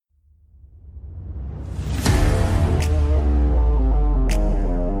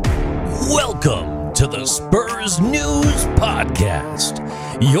the Spurs News Podcast,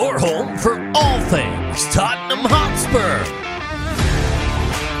 your home for all things Tottenham Hotspur.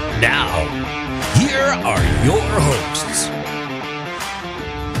 Now, here are your hosts.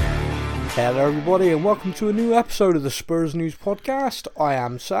 Hello everybody and welcome to a new episode of the Spurs News Podcast. I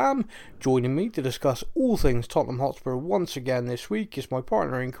am Sam. Joining me to discuss all things Tottenham Hotspur once again this week is my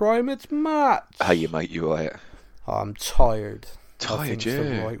partner in crime, it's Matt. How you, mate? You alright? I'm tired. Tired, I think yeah.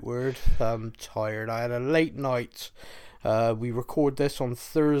 is the right word. I'm tired. I had a late night. We record this on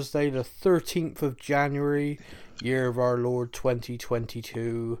Thursday the 13th of January, year of our Lord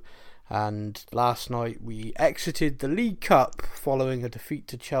 2022. And last night we exited the League Cup following a defeat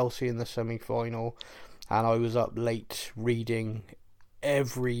to Chelsea in the semi-final. And I was up late reading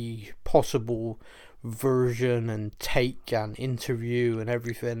every possible version and take and interview and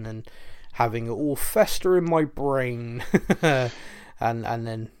everything, and having it all fester in my brain. and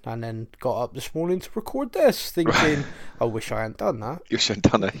then got up this morning to record this, thinking, I wish I hadn't done that. You should have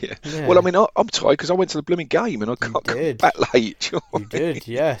done it, Yeah. Well, I mean, I'm tired because I went to the blooming game and I got back late. You did,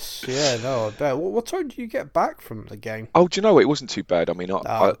 yes. Yeah, no, I bet. What time did you get back from the game? Oh, do you know, it wasn't too bad. I mean,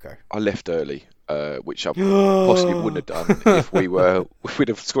 Okay. I left early, which I possibly wouldn't have done if we'd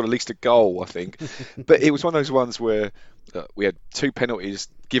have scored at least a goal, I think. But it was one of those ones where we had two penalties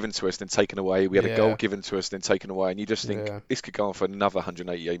given to us, then taken away. We had a goal given to us, then taken away. And you just think, this could go on for another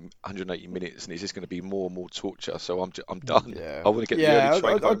 180 minutes, and it's just going to be more and more torture. So I'm done. Yeah. I want to get the early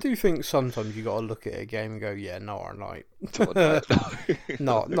train I home. do think sometimes you got to look at a game and go, not our night.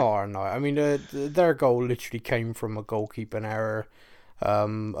 Not Not our night. I mean, their goal literally came from a goalkeeping error.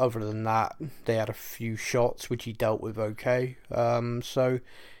 Other than that, they had a few shots which he dealt with okay. So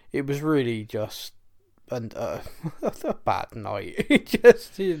it was really just a bad night.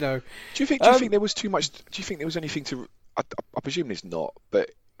 Just, you know. Do you think there was too much? Do you think there was anything to? I presume there's not,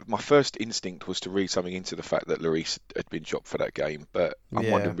 but my first instinct was to read something into the fact that Lloris had been dropped for that game. But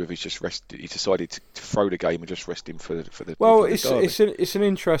I'm wondering if he's just rested. He decided to throw the game and just rest him for the. Well, for the it's an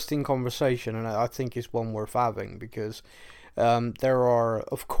interesting conversation, and I think it's one worth having because. There are,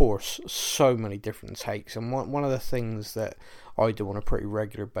 of course, so many different takes, and one of the things that I do on a pretty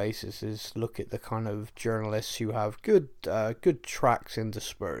regular basis is look at the kind of journalists who have good tracks into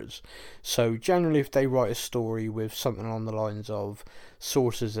Spurs. So generally, if they write a story with something along the lines of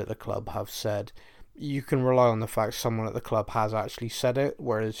sources at the club have said, you can rely on the fact someone at the club has actually said it,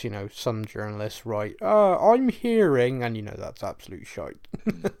 whereas, some journalists write, I'm hearing, and that's absolute shite.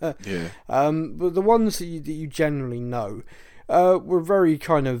 Yeah. But the ones that you generally know were very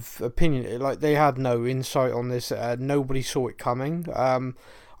kind of opinionated, like they had no insight on this, nobody saw it coming.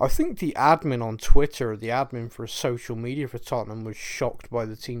 I think the admin on Twitter, the admin for social media for Tottenham, was shocked by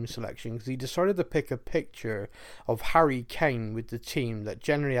the team selection because he decided to pick a picture of Harry Kane with the team that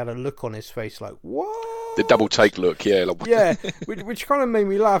generally had a look on his face like, what? The double take look, yeah. Yeah, which kind of made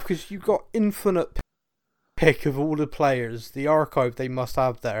me laugh because you've got infinite pick of all the players, the archive they must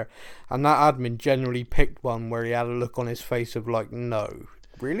have there, and that admin generally picked one where he had a look on his face of like, no,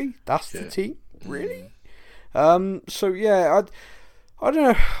 really? That's the team? Really? So yeah, I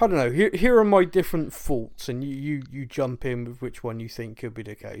don't know. Here are my different thoughts, and you jump in with which one you think could be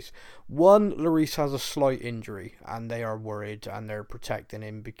the case. One, Lloris has a slight injury, and they are worried, and they're protecting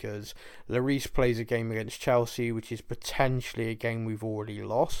him because Lloris plays a game against Chelsea, which is potentially a game we've already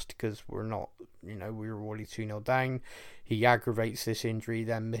lost because we're not, we were already 2-0 down. He aggravates this injury,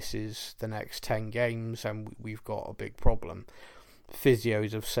 then misses the next 10 games, and we've got a big problem.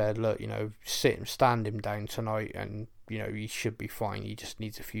 Physios have said, look, stand him down tonight, and he should be fine. He just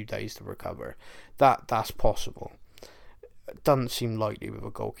needs a few days to recover. That's possible. It doesn't seem likely with a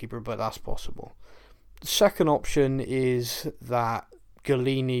goalkeeper, but that's possible. The second option is that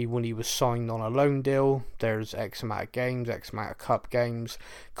Galini, when he was signed on a loan deal, there's X amount of games, X amount of cup games.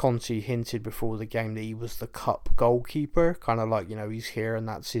 Conte hinted before the game that he was the cup goalkeeper, kind of like, he's here and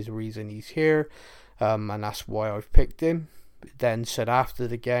that's his reason he's here, and that's why I've picked him. Then said after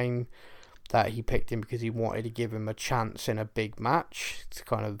the game that he picked him because he wanted to give him a chance in a big match to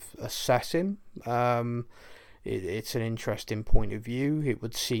kind of assess him. It's an interesting point of view. It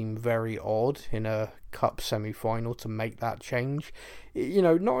would seem very odd in a cup semi-final to make that change.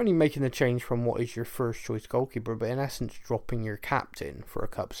 Not only making the change from what is your first choice goalkeeper, but in essence dropping your captain for a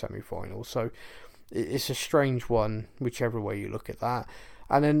cup semi-final. So it's a strange one, whichever way you look at that.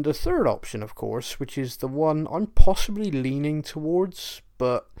 And then the third option, of course, which is the one I'm possibly leaning towards,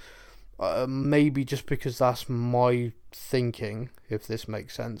 but maybe just because that's my thinking, if this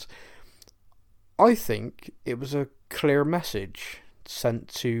makes sense. I think it was a clear message sent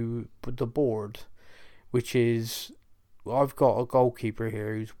to the board, which is I've got a goalkeeper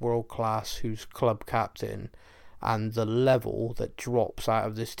here who's world class, who's club captain, and the level that drops out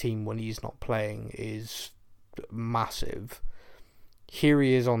of this team when he's not playing is massive. Here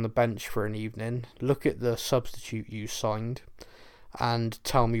he is on the bench for an evening. Look at the substitute you signed and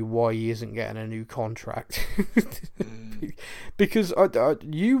tell me why he isn't getting a new contract. Because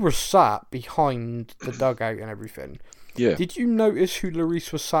you were sat behind the dugout and everything. Yeah. Did you notice who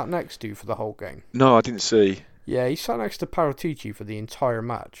Lloris was sat next to for the whole game? No, I didn't see. Yeah, he sat next to Paratici for the entire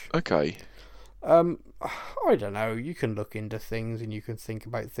match. Okay. I don't know. You can look into things and you can think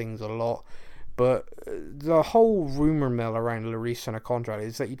about things a lot. But the whole rumour mill around Lloris and a contract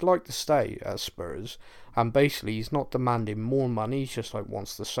is that he'd like to stay at Spurs. And basically, he's not demanding more money. He's just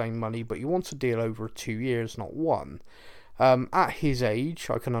wants the same money. But he wants a deal over 2 years, not one. At his age,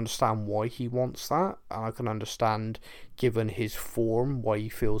 I can understand why he wants that. And I can understand, given his form, why he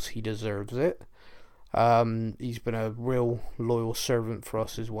feels he deserves it. He's been a real loyal servant for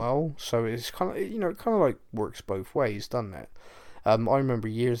us as well. So it's kind of, works both ways, doesn't it? I remember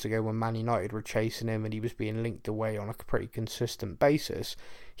years ago when Man United were chasing him and he was being linked away on a pretty consistent basis.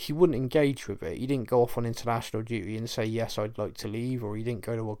 He wouldn't engage with it. He didn't go off on international duty and say, yes, I'd like to leave, or he didn't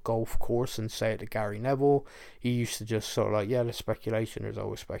go to a golf course and say it to Gary Neville. He used to just sort of there's speculation, there's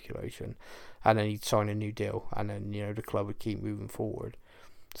always speculation. And then he'd sign a new deal, and then, the club would keep moving forward.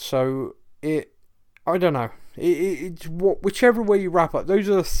 So, I don't know. It's whichever way you wrap up, those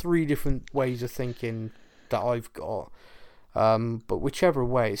are the three different ways of thinking that I've got. But whichever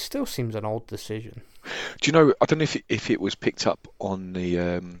way, it still seems an odd decision. Do you know? I don't know if it was picked up on the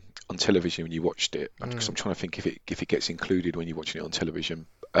on television when you watched it, because I'm trying to think if it gets included when you're watching it on television.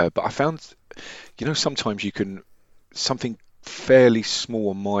 But I found, sometimes you can something fairly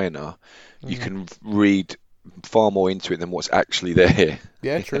small and minor, you can read far more into it than what's actually there.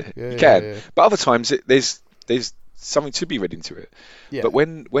 Yeah, true. Yeah, you can, yeah. but other times there's something to be read into it. Yeah. But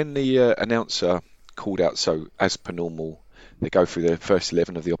when the announcer called out, so as per normal, they go through the first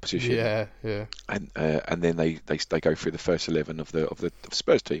 11 of the opposition. Yeah. And then they go through the first 11 of the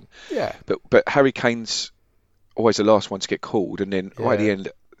Spurs team. Yeah. But Harry Kane's always the last one to get called, and then right at the end,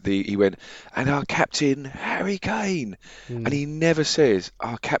 he went, and our captain Harry Kane, and he never says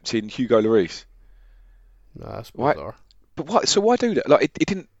our captain Hugo Lloris. No, that's bizarre. But why? So why do that? It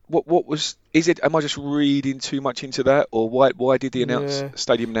didn't. What was? Is it? Am I just reading too much into that, or why did the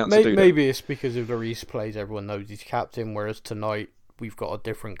stadium announcer do that? Maybe it's because if Lloris plays, everyone knows he's captain. Whereas tonight we've got a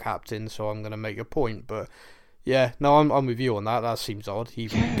different captain, so I'm going to make a point. But yeah, no, I'm with you on that. That seems odd.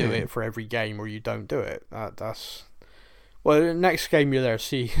 Either you do it for every game, or you don't do it. That's. Well, next game you're there,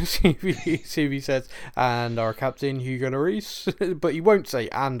 see if he says, and our captain Hugo Lloris, but he won't say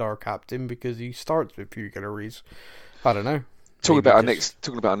and our captain because he starts with Hugo Lloris. I don't know. Talking about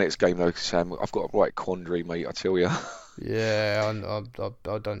our next game though, Sam, I've got a right quandary, mate. I tell you. Yeah,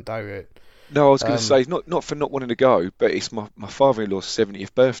 I don't doubt it. No, I was going to say not for not wanting to go, but it's my father-in-law's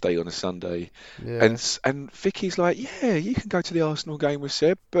 70th birthday on a Sunday, and Vicky's like, yeah, you can go to the Arsenal game with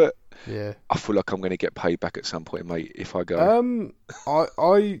Seb, but I feel like I'm going to get paid back at some point, mate, if I go.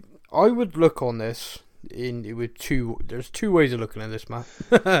 I would look on this with two. There's two ways of looking at this, man.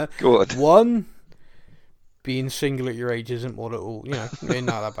 Go on. One, being single at your age isn't what it all, ain't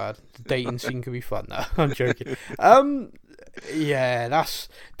not that bad. The dating scene can be fun. No, I'm joking. Yeah,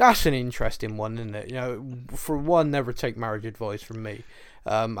 that's an interesting one, isn't it? For one, never take marriage advice from me,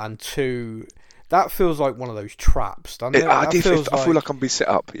 and two, that feels like one of those traps, doesn't it? I feel like I'm being set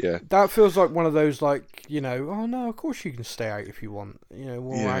up. Yeah, that feels like one of those oh no, of course you can stay out if you want.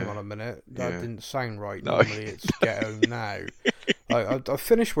 Hang on a minute, that didn't sound right. No. Normally it's get home now. I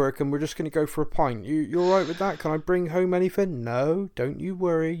finished work and we're just going to go for a pint. You're all right with that? Can I bring home anything? No, don't you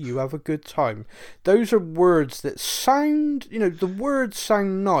worry. You have a good time. Those are words that sound, the words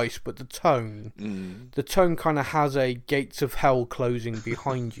sound nice, but the tone kind of has a gates of hell closing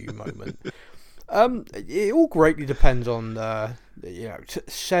behind you moment. It all greatly depends on,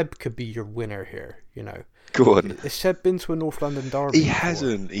 Seb could be your winner here, Go on. Has Seb been to a North London derby? He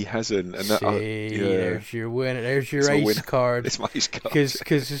hasn't. And there's your winner. There's your ace card. It's my ace card.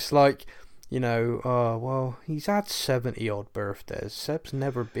 Because it's like, he's had 70 odd birthdays. Seb's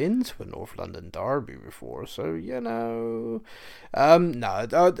never been to a North London derby before, so no. I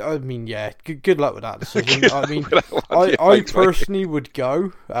mean, good luck with that decision. I personally would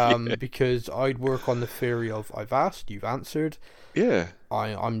go, because I'd work on the theory of I've asked, you've answered. Yeah.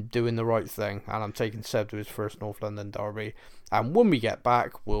 I'm doing the right thing, and I'm taking Seb to his first North London derby. And when we get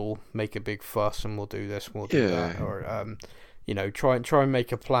back, we'll make a big fuss, and we'll do this, and we'll do that, or try and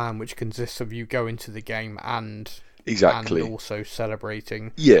make a plan which consists of you going to the game and Exactly. and also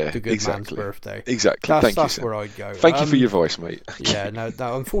celebrating Yeah, the good exactly. man's birthday. Exactly. That's Thank you, where Sam. I'd go. Thank you for your voice, mate. Yeah, no,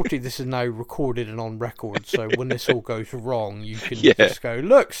 unfortunately, this is now recorded and on record, so when this all goes wrong, you can Yeah. just go,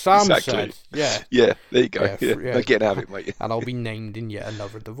 look, Sam Exactly. said, yeah. Yeah, there you go. Yeah, Yeah, yeah. no getting out of it, mate. And I'll be named in yet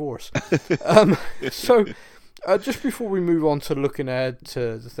another divorce. So, just before we move on to looking ahead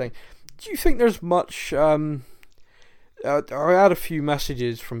to the thing, do you think there's much... I had a few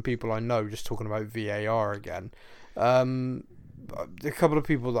messages from people I know just talking about VAR again. A couple of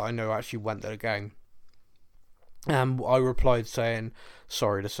people that I know actually went to the game. And I replied saying,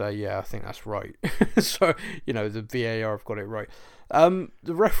 sorry to say, yeah, I think that's right. So, the VAR have got it right.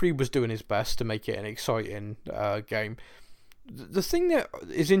 The referee was doing his best to make it an exciting game. The thing that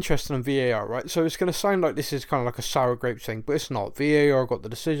is interesting on VAR, right? So it's going to sound like this is kind of like a sour grapes thing, but it's not. VAR got the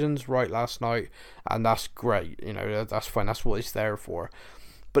decisions right last night, and that's great. That's fine. That's what it's there for.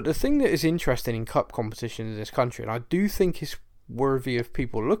 But the thing that is interesting in cup competitions in this country, and I do think is worthy of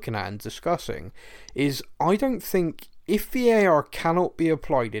people looking at and discussing, is I don't think if VAR cannot be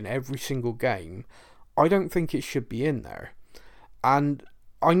applied in every single game, I don't think it should be in there. And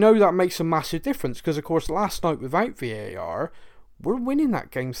I know that makes a massive difference because, of course, last night without VAR, we're winning that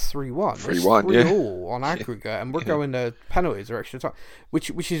game 3-1. 3-1, yeah. 3-all on aggregate, and we're going to penalties or extra time,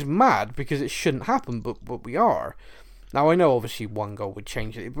 which is mad because it shouldn't happen, but we are. Now, I know obviously one goal would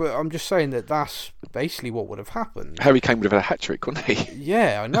change it, but I'm just saying that that's basically what would have happened. Harry Kane would have had a hat-trick, wouldn't he?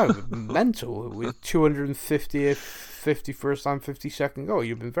 Yeah, I know. Mental. With 250th, 51st and 52nd goal,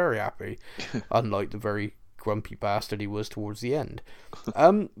 you've been very happy. Unlike the very grumpy bastard he was towards the end.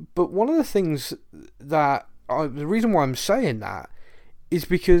 But one of the things that... the reason why I'm saying that is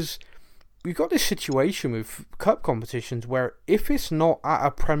because we've got this situation with cup competitions where if it's not at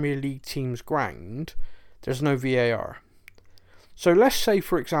a Premier League team's ground, there's no VAR. So let's say,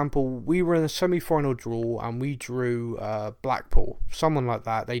 for example, we were in a semi-final draw and we drew Blackpool, someone like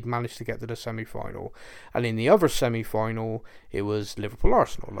that. They'd managed to get to the semi-final, and in the other semi-final, it was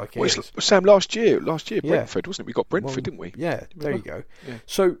Liverpool-Arsenal. Sam, last year, Brentford, wasn't it? We got Brentford, didn't we? Yeah, there you go. Yeah.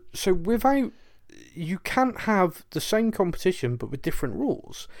 So without, you can't have the same competition but with different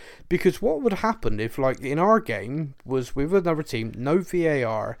rules, because what would happen if, like in our game, was with another team, no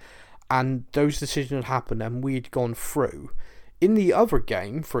VAR, and those decisions had happened and we'd gone through. In the other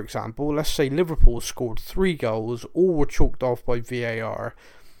game, for example, let's say Liverpool scored 3 goals, all were chalked off by VAR,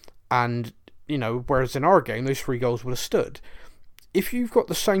 and, whereas in our game, those 3 goals would have stood. If you've got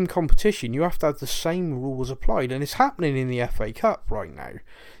the same competition, you have to have the same rules applied, and it's happening in the FA Cup right now.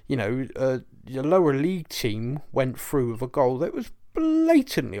 The lower league team went through with a goal that was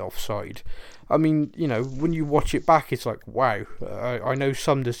blatantly offside. I mean, when you watch it back, it's like, wow. I know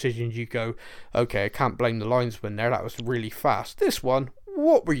some decisions you go, okay, I can't blame the linesman there. That was really fast. This one,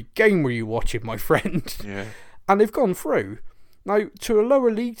 what game were you watching, my friend? Yeah. And they've gone through. Now, to a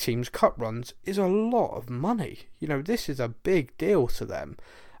lower league team's cup runs is a lot of money. This is a big deal to them.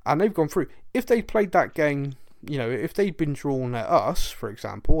 And they've gone through. If they played that game, if they'd been drawn at us, for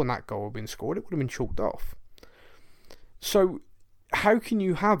example, and that goal had been scored, it would have been chalked off. So how can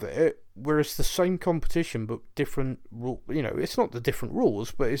you have it where it's the same competition but different rules? It's not the different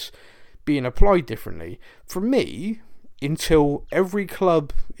rules, but it's being applied differently. For me, until every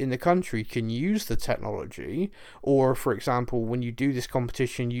club in the country can use the technology, or for example, when you do this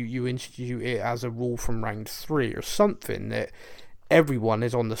competition, you institute it as a rule from round 3 or something that everyone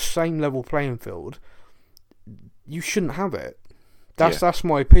is on the same level playing field, you shouldn't have it. That's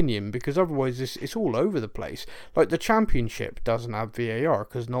my opinion, because otherwise it's all over the place. Like the Championship doesn't have VAR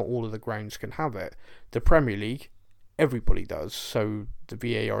because not all of the grounds can have it. The Premier League, everybody does, so the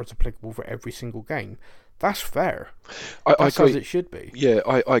VAR is applicable for every single game. That's fair. I agree. As it should be. Yeah,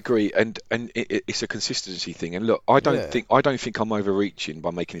 I agree, and it's a consistency thing. And look, I don't think I'm overreaching by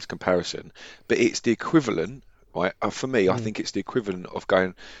making this comparison, but it's the equivalent. Right, for me, I think it's the equivalent of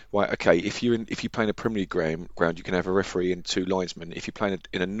going, right, okay, if you play in a Premier League ground, you can have a referee and 2 linesmen. If you play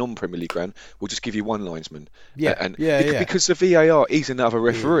in a non-Premier League ground, we'll just give you 1 linesman. Because the VAR is another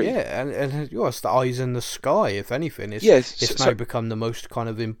referee. Yeah, and it's the eyes in the sky, if anything. It's now become the most kind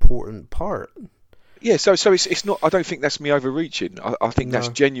of important part. Yeah, so it's not. I don't think that's me overreaching. I think that's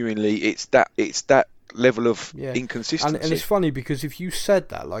genuinely it's that level of inconsistency. And it's funny because if you said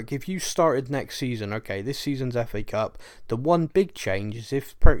that, like if you started next season, okay, this season's FA Cup, the one big change is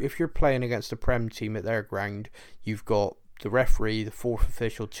if you're playing against a Prem team at their ground, you've got the referee, the 4th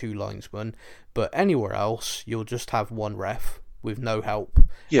official, 2 linesmen, but anywhere else you'll just have 1 ref with no help,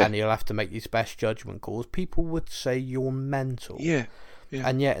 and you'll have to make these best judgment calls. People would say you're mental. Yeah.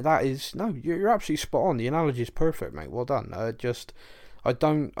 And yet that is, no, you're absolutely spot on. The analogy is perfect, mate. Well done. I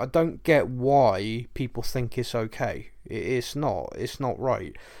don't get why people think it's okay. It's not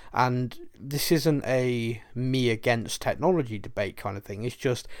right. And this isn't a me against technology debate kind of thing. It's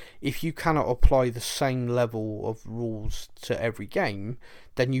just, if you cannot apply the same level of rules to every game,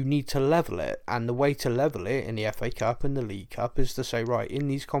 then you need to level it. And the way to level it in the FA Cup and the League Cup is to say, right, in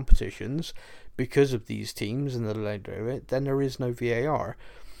these competitions, because of these teams and the later of it, then there is no VAR.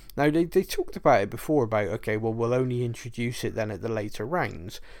 Now, they talked about it before, about, okay, well, we'll only introduce it then at the later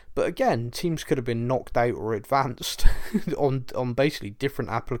rounds. But again, teams could have been knocked out or advanced on basically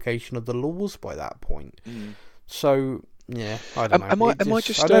different application of the laws by that point. So, yeah, I don't know. I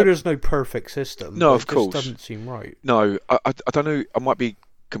know there's no perfect system. No, but of course. It just doesn't seem right. No, I don't know. I might be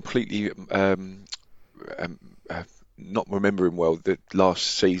completely not remembering well the last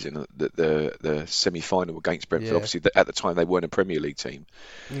season, the semi-final against Brentford. Yeah. Obviously, at the time they weren't a Premier League team.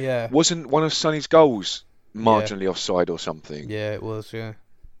 Yeah. Wasn't one of Sonny's goals marginally offside or something? Yeah, it was. Yeah.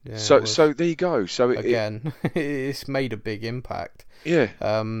 So there you go. So again, it's made a big impact. Yeah.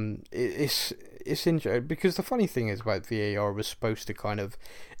 It's interesting because the funny thing is about VAR was supposed to kind of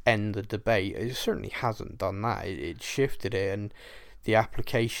end the debate. It certainly hasn't done that. It shifted it, and the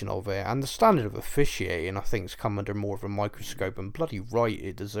application of it and the standard of officiating, I think, has come under more of a microscope, and bloody right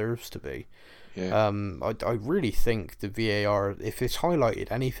it deserves to be. Yeah. I really think the VAR, if it's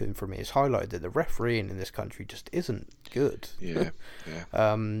highlighted anything for me, it's highlighted that the refereeing in this country just isn't good. Yeah.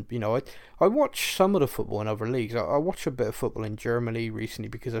 I watch some of the football in other leagues. I watch a bit of football in Germany recently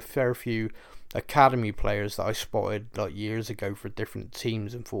because a fair few academy players that I spotted like years ago for different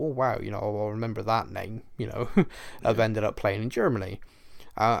teams and thought, oh wow, I'll remember that name, have ended up playing in Germany.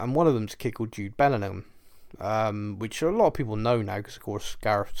 And one of them's a kid called Jude Bellingham, which a lot of people know now because, of course,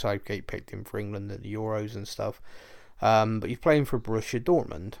 Gareth Southgate picked him for England at the Euros and stuff. But he's playing for Borussia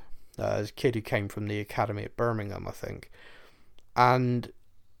Dortmund. As a kid who came from the academy at Birmingham, I think. And,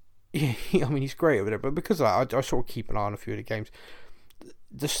 he's great over there. But because of that, I sort of keep an eye on a few of the games.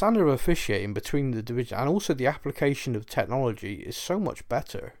 The standard of officiating between the division and also the application of technology is so much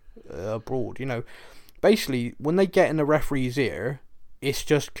better abroad. Basically, when they get in the referee's ear, it's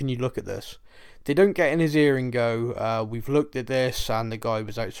just, can you look at this? They don't get in his ear and go, we've looked at this and the guy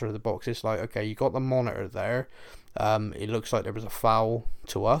was outside of the box. It's like, okay, you got the monitor there. It looks like there was a foul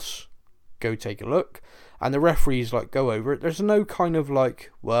to us. Go take a look. And the referees go over it. There's no kind of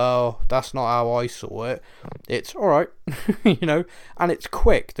well, that's not how I saw it. It's alright, and it's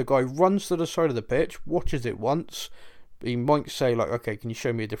quick. The guy runs to the side of the pitch, watches it once. He might say okay, can you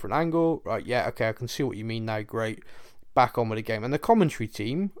show me a different angle? Right, yeah, okay, I can see what you mean now, great. Back on with the game. And the commentary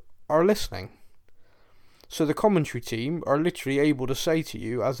team are listening. So the commentary team are literally able to say to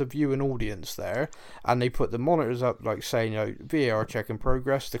you as a viewing audience there, and they put the monitors up saying, VAR check in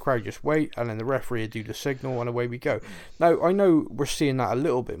progress, the crowd just wait, and then the referee do the signal, and away we go. Now, I know we're seeing that a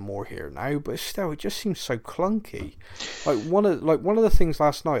little bit more here now, but still, it just seems so clunky. One of the things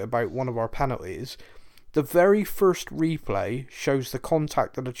last night about one of our penalties, the very first replay shows the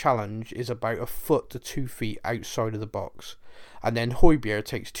contact of the challenge is about 1 foot to 2 feet outside of the box, and then Højbjerg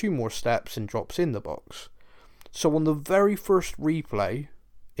takes 2 more steps and drops in the box. So on the very first replay,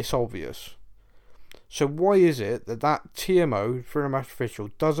 it's obvious. So why is it that TMO, for a match official,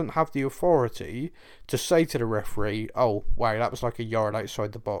 doesn't have the authority to say to the referee, oh, wow, that was a yard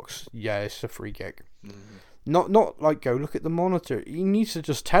outside the box. Yeah, it's a free kick. Mm-hmm. Not go look at the monitor. He needs to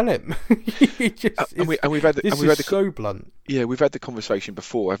just tell him. We've had so blunt. Yeah, we've had the conversation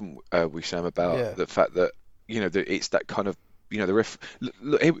before, haven't we, Sam, about the fact that that it's that kind of the ref.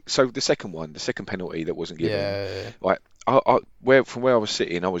 So the second penalty that wasn't given. Right, from where I was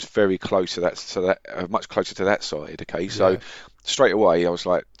sitting, I was very close to that, much closer to that side. Okay, so straight away I was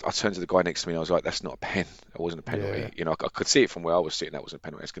I turned to the guy next to me and I was like, that's not a pen. That wasn't a penalty. I could see it from where I was sitting. That wasn't a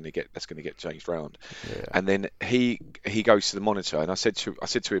penalty. That's going to get changed round. Yeah. And then he goes to the monitor and I said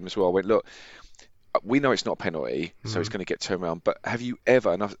to him as well. I went, look, we know it's not a penalty, so it's going to get turned around. But have you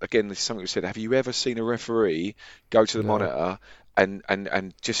ever, and again, this is something we said, have you ever seen a referee go to the monitor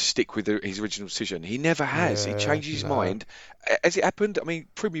and just stick with his original decision? He never has. He changes his mind. Has it happened? I mean,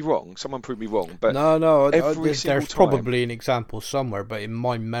 prove me wrong. Someone prove me wrong. But there's probably an example somewhere, but in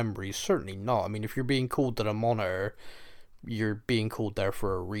my memory, certainly not. I mean, if you're being called to the monitor, you're being called there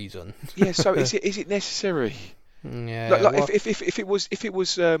for a reason. Yeah. So is it necessary? Yeah. If it was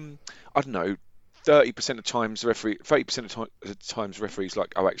I don't know, 30% of times the referee, 30% of the times referees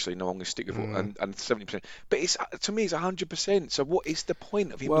actually no, I'm going to stick with it, and 70%. But to me it's 100%. So what is the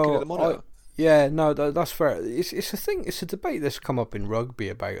point of him looking at the monitor? That's fair. It's a thing. It's a debate that's come up in rugby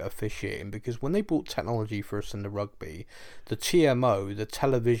about officiating, because when they brought technology first in the rugby, the TMO, the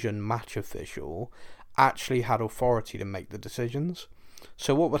television match official, actually had authority to make the decisions.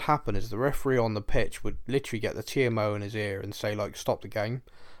 So what would happen is the referee on the pitch would literally get the TMO in his ear and say, like, stop the game.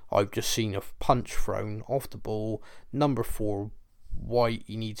 I've just seen a punch thrown off the ball. Number 4, white,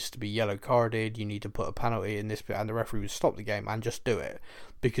 he needs to be yellow carded. You need to put a penalty in this bit. And the referee would stop the game and just do it.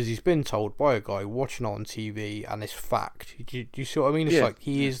 Because he's been told by a guy watching it on TV and it's fact. Do you see what I mean? It's like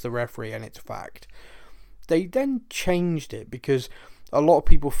he is the referee and it's fact. They then changed it because a lot of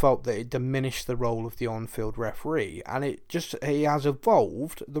people felt that it diminished the role of the on-field referee, and it has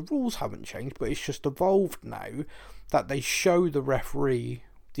evolved. The rules haven't changed, but it's just evolved now that they show the referee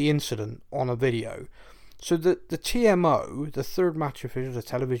the incident on a video. So the TMO, the third match official, the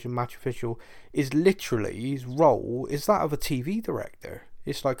television match official, is literally, his role is that of a TV director.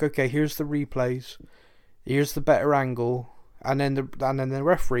 It's like, okay, here's the replays, here's the better angle. And then the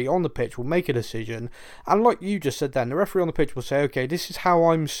referee on the pitch will make a decision, and like you just said, then the referee on the pitch will say, "Okay, this is how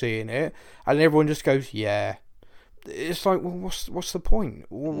I'm seeing it," and everyone just goes, "Yeah." It's like, well, what's the point?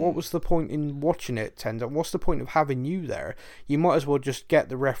 What was the point in watching it, Tender? What's the point of having you there? You might as well just get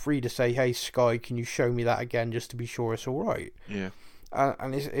the referee to say, "Hey, Sky, can you show me that again just to be sure it's all right?" Yeah.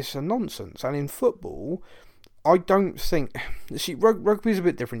 And it's a nonsense. And in football, I don't think... See, rugby's a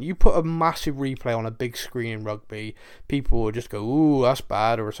bit different. You put a massive replay on a big screen in rugby, people will just go, ooh, that's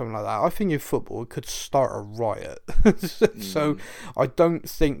bad, or something like that. I think in football, it could start a riot. So, I don't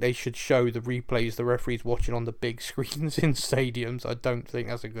think they should show the replays the referee's watching on the big screens in stadiums. I don't think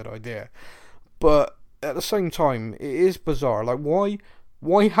that's a good idea. But, at the same time, it is bizarre. Like,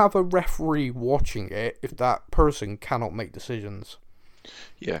 why have a referee watching it if that person cannot make decisions?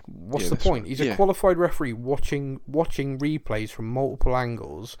 Yeah. What's the point? Right. He's a qualified referee watching replays from multiple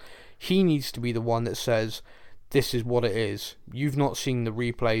angles. He needs to be the one that says, this is what it is. You've not seen the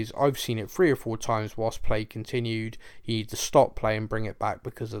replays. I've seen it 3 or 4 times whilst play continued. You need to stop play and bring it back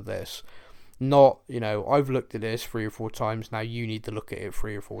because of this. Not, I've looked at this 3 or 4 times. Now you need to look at it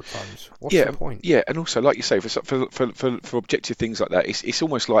 3 or 4 times. What's the point? Yeah, and also, like you say, for objective things like that, it's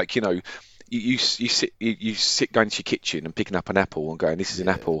almost like, you sit going to your kitchen and picking up an apple and going, this is an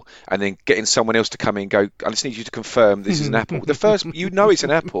apple, and then getting someone else to come in and go, I just need you to confirm this is an apple. The first, it's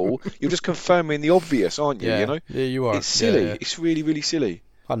an apple, you're just confirming the obvious, aren't you? Yeah, you are. It's silly. Yeah. It's really, really silly.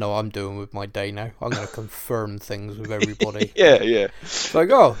 I know what I'm doing with my day now. I'm going to confirm things with everybody. Yeah. It's like,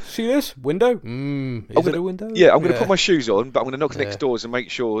 oh, see this window? Is it a window? Yeah, I'm going to put my shoes on, but I'm going to knock next doors and make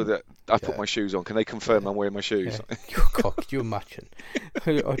sure that I put my shoes on. Can they confirm I'm wearing my shoes? Yeah. God, could you imagine?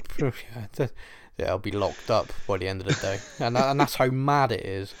 I'll be locked up by the end of the day, and that's how mad it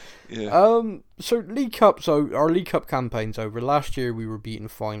is. Yeah. So League Cup. So our League Cup campaign's over. Last year we were beating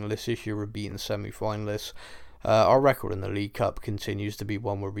finalists. This year we're beating semi-finalists. Our record in the League Cup continues to be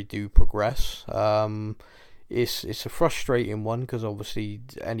one where we do progress. It's a frustrating one because obviously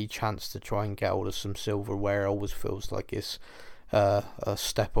any chance to try and get hold of some silverware always feels like it's a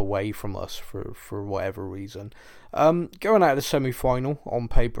step away from us for whatever reason. Going out of the semi-final on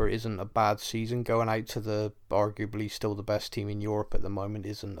paper isn't a bad season. Going out to the arguably still the best team in Europe at the moment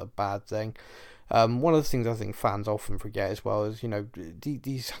isn't a bad thing. One of the things I think fans often forget as well is,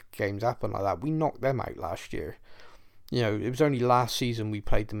 these games happen like that. We knocked them out last year. It was only last season we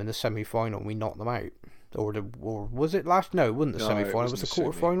played them in the semi-final and we knocked them out. Or was it last? No, it wasn't the semi-final. It was the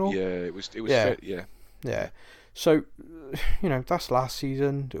quarter-final. Yeah, it was. Yeah. So, that's last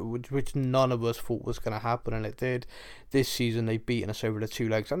season, which none of us thought was going to happen, and it did. This season, they've beaten us over the 2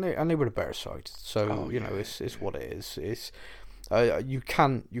 legs, and they were the better side. So, it's what it is. It's you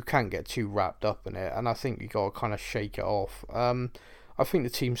can't get too wrapped up in it, and I think you got to kind of shake it off. I think the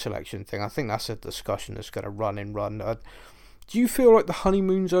team selection thing, I think that's a discussion that's going to run. Do you feel like the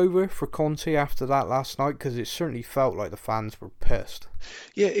honeymoon's over for Conte after that last night? Because it certainly felt like the fans were pissed.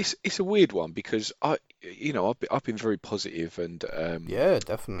 Yeah, it's a weird one because I've been very positive and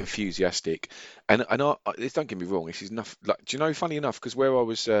definitely enthusiastic, and I don't get me wrong, this is enough. Like, do you know? Funny enough, because where I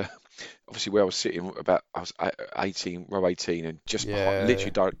was sitting I was 18, row 18, and just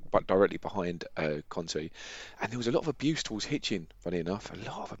literally directly behind Conte, and there was a lot of abuse towards Hitchin. Funny enough, a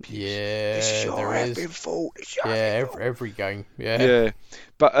lot of abuse. Yeah, this there is. Been fault. Every game. Yeah.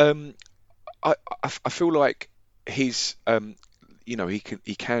 But I feel like he's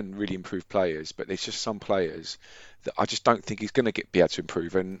he can really improve players, but there's just some players that I just don't think he's going to be able to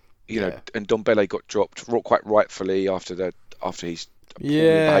improve. And and Ndombele got dropped quite rightfully after his poor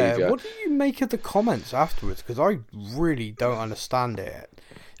behaviour. What do you make of the comments afterwards? Because I really don't understand it.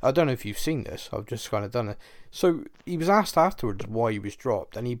 I don't know if you've seen this. I've just kind of done it. So he was asked afterwards why he was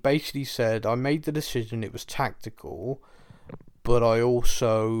dropped, and he basically said, "I made the decision. It was tactical, but I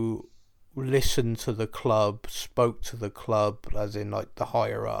also listened to the club, spoke to the club, as in like the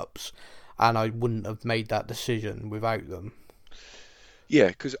higher ups, and I wouldn't have made that decision without them." Yeah,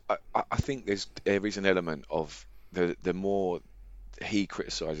 because I think there is an element of the more he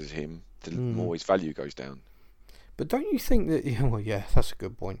criticises him, the more his value goes down. But don't you think that? Well, yeah, that's a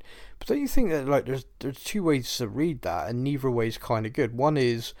good point. But don't you think that like there's two ways to read that, and neither way is kind of good. One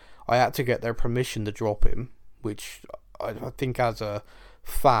is I had to get their permission to drop him, which I think as a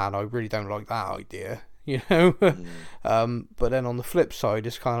fan I really don't like that idea. You know. But then on the flip side,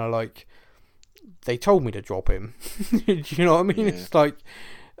 it's kind of like they told me to drop him. Do you know what I mean? Yeah. It's like.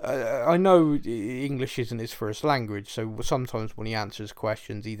 I know English isn't his first language, so sometimes when he answers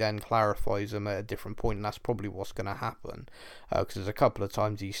questions, he then clarifies them at a different point, and that's probably what's going to happen. Because there's a couple of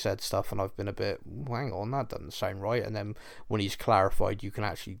times he said stuff, and I've been a bit, hang on, that doesn't sound right. And then when he's clarified, you can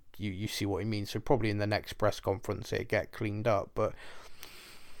actually you see what he means. So probably in the next press conference, it get cleaned up. But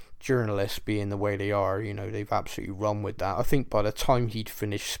journalists being the way they are, you know, they've absolutely run with that. I think by the time he'd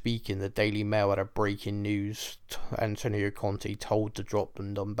finished speaking, the Daily Mail had a breaking news. Antonio Conte told to drop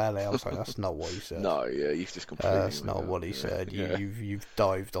Ndombele. I was like, that's not what he said. No, yeah, you've just completely. That's not what he said. Yeah. You've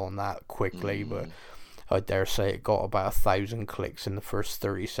dived on that quickly, but I dare say it got about 1,000 clicks in the first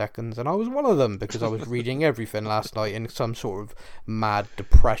 30 seconds, and I was one of them because I was reading everything last night in some sort of mad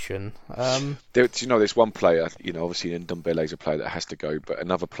depression. There's one player, obviously Ndombele's a player that has to go, but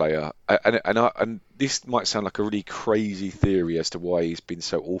another player, and this might sound like a really crazy theory as to why he's been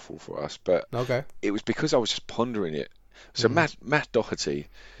so awful for us, but Okay. it was because I was just pondering it. So Matt Doherty,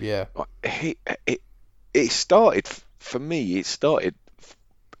 Yeah. It started for me. It started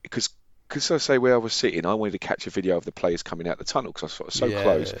because I say where I was sitting, I wanted to catch a video of the players coming out the tunnel because I was so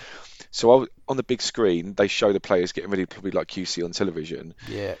close. So on the big screen, they show the players getting ready, probably like QC on television.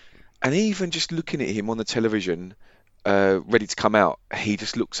 Yeah. And even just looking at him on the television, ready to come out, he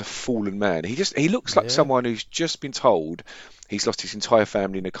just looks a fallen man. He looks like someone who's just been told he's lost his entire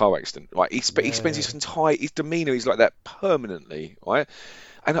family in a car accident. Right? He spends his demeanour is like that permanently. Right?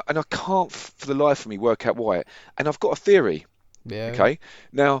 And I can't for the life of me work out why. And I've got a theory. Yeah. Okay.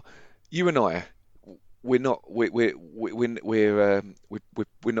 Now, you and I, we're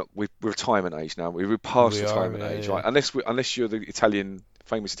retirement age now. We're past retirement age, right? Unless you're the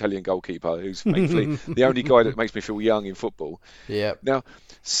famous Italian goalkeeper, who's thankfully the only guy that makes me feel young in football. Yeah. Now,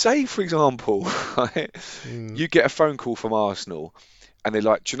 say for example, right, you get a phone call from Arsenal, and they're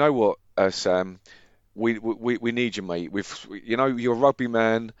like, "Do you know what, Sam? We need you, mate. You're a rugby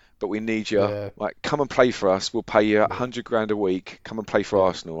man, but we need you. Yeah. Like, come and play for us. We'll pay you 100 grand a week. Come and play for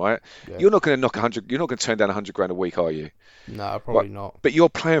Arsenal, right? Yeah. You're not going to knock 100. You're not going to turn down 100 grand a week, are you? No, probably not. But you're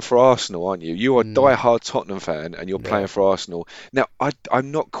playing for Arsenal, aren't you? You're a die-hard Tottenham fan, and you're playing for Arsenal. Now,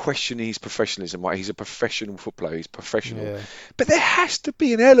 I'm not questioning his professionalism, right? He's a professional footballer. He's professional. Yeah. But there has to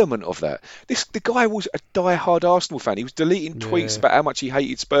be an element of that. The guy was a die-hard Arsenal fan. He was deleting tweets about how much he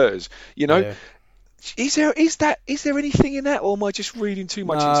hated Spurs. Yeah. Is there anything in that, or am I just reading too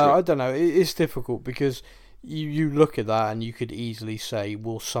much into it? I don't know. It's difficult because you look at that and you could easily say,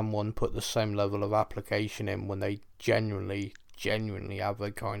 will someone put the same level of application in when they genuinely have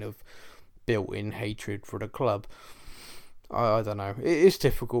a kind of built-in hatred for the club? I don't know. It's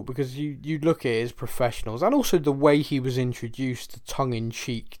difficult because you look at it as professionals, and also the way he was introduced, the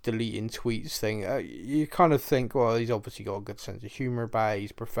tongue-in-cheek deleting tweets thing. You kind of think, well, he's obviously got a good sense of humour about it.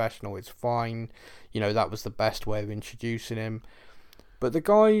 He's professional. It's fine. That was the best way of introducing him. But the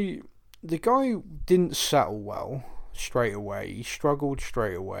guy didn't settle well straight away. He struggled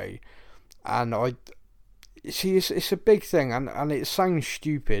straight away, and it's a big thing, and it sounds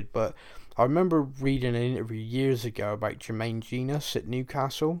stupid, but I remember reading an interview years ago about Jermaine Genius at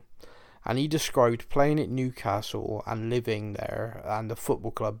Newcastle, and he described playing at Newcastle and living there, and the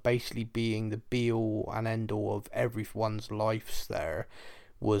football club basically being the be-all and end-all of everyone's lives there,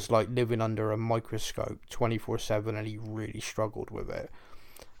 was like living under a microscope 24/7, and he really struggled with it.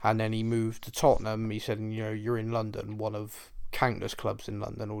 And then he moved to Tottenham. He said, you're in London, one of countless clubs in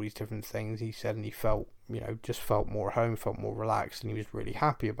London, all these different things. He said, and he felt, just felt more home, felt more relaxed, and he was really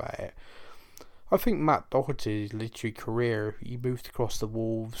happy about it. I think Matt Doherty's literary career, he moved across the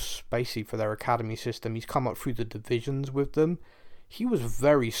Wolves, basically for their academy system. He's come up through the divisions with them. He was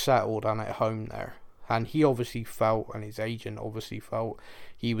very settled and at home there. And he obviously felt, and his agent obviously felt,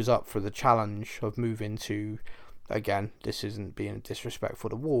 he was up for the challenge of moving to, again, this isn't being disrespectful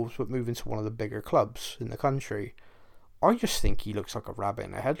to Wolves, but moving to one of the bigger clubs in the country. I just think he looks like a rabbit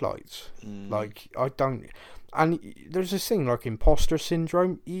in the headlights. Like, I don't... And there's this thing like imposter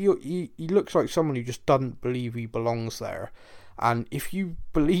syndrome. He looks like someone who just doesn't believe he belongs there. And if you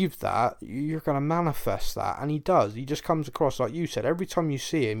believe that, you're going to manifest that. And he does. He just comes across, like you said, every time you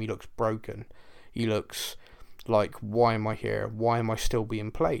see him, he looks broken. He looks like, why am I here? Why am I still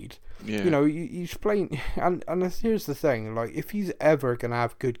being played? Yeah. You know, he's playing, and here's the thing, like, if he's ever going to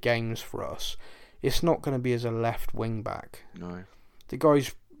have good games for us, it's not going to be as a left wing back. No. The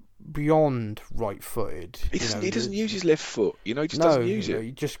guy's beyond right-footed. He doesn't use his left foot, he just doesn't use it.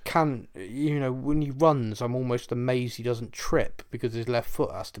 He just can't, when he runs, I'm almost amazed he doesn't trip because his left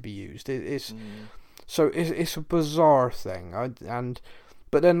foot has to be used. So it's a bizarre thing,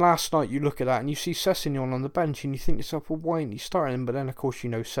 but then last night you look at that and you see Sessegnon on the bench and you think to yourself, well, why ain't he starting? But then of course you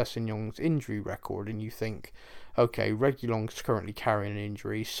know Sessegnon's injury record and you think, okay, Reguilon's currently carrying an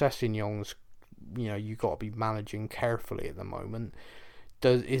injury, Sessegnon's, you got to be managing carefully at the moment.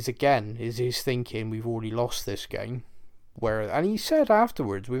 Is his thinking we've already lost this game? And he said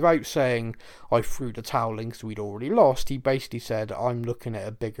afterwards, without saying I threw the towel in because we'd already lost, he basically said, I'm looking at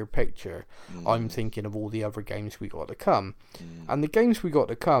a bigger picture. I'm thinking of all the other games we got to come. And the games we got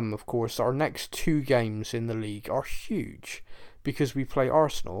to come, of course, our next 2 games in the league are huge because we play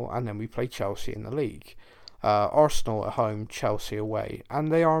Arsenal and then we play Chelsea in the league. Arsenal at home, Chelsea away,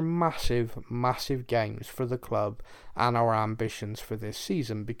 and they are massive, massive games for the club and our ambitions for this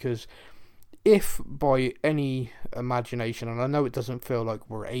season, because if by any imagination, and I know it doesn't feel like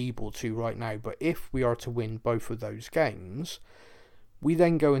we're able to right now, but if we are to win both of those games, we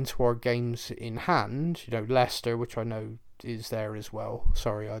then go into our games in hand, Leicester, which I know is there as well,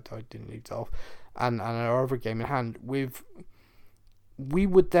 sorry I didn't leave that off, and our other game in hand, we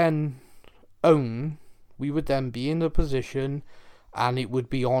would then be in the position, and it would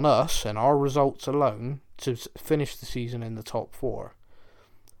be on us and our results alone to finish the season in the top 4.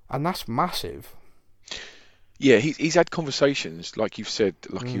 And that's massive. Yeah, he's had conversations, like you've said,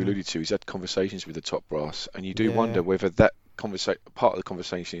 like you alluded to, he's had conversations with the top brass, and you do wonder whether that part of the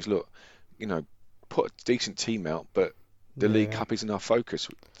conversation is, look, put a decent team out, but the League Cup isn't our focus.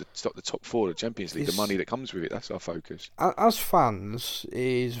 The top 4, the Champions League, the money that comes with it, that's our focus. As fans, it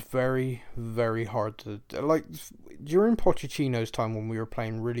is very, very hard to... Like, during Pochettino's time when we were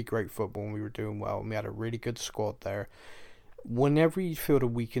playing really great football and we were doing well and we had a really good squad there, whenever you field a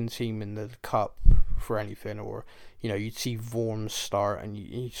weakened team in the Cup for anything, or, you'd see Worms start and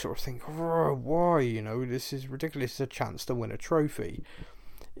you sort of think, oh, why? This is ridiculous. It's a chance to win a trophy.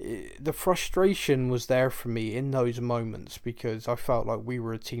 The frustration was there for me in those moments because I felt like we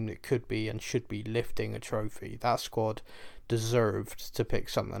were a team that could be and should be lifting a trophy. That squad deserved to pick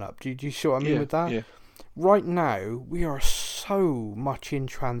something up. Do you see what I mean with that? Yeah. Right now, we are so much in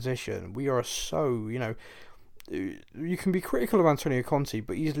transition. We are so, you can be critical of Antonio Conte,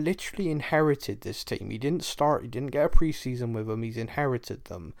 but he's literally inherited this team. He didn't get a pre-season with them, he's inherited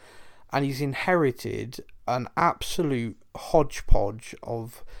them. And he's inherited an absolute hodgepodge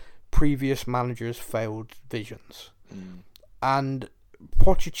of previous managers' failed visions. And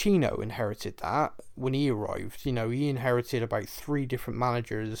Pochettino inherited that when he arrived. He inherited about 3 different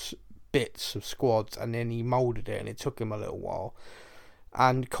managers' bits of squads, and then he moulded it, and it took him a little while.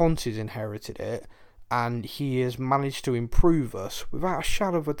 And Conte's inherited it, and he has managed to improve us without a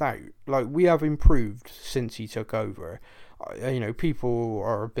shadow of a doubt. Like, we have improved since he took over. People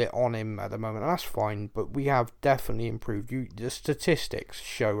are a bit on him at the moment, and that's fine, but we have definitely improved. The statistics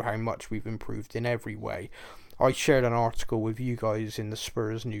show how much we've improved in every way. I shared an article with you guys in the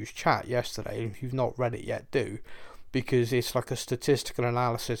Spurs News chat yesterday, and if you've not read it yet, do, because it's like a statistical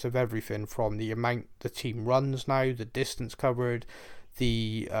analysis of everything from the amount the team runs now, the distance covered,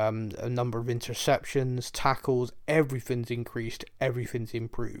 the number of interceptions, tackles, everything's increased, everything's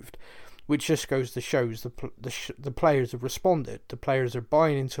improved. Which just goes to shows the players have responded. The players are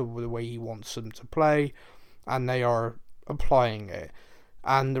buying into the way he wants them to play, and they are applying it.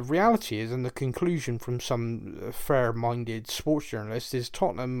 And the reality is, and the conclusion from some fair-minded sports journalists, is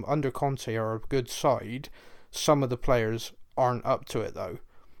Tottenham under Conte are a good side. Some of the players aren't up to it though,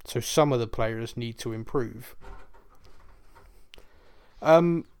 so some of the players need to improve.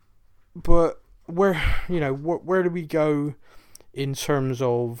 But where do we go in terms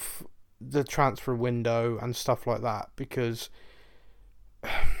of the transfer window and stuff like that? Because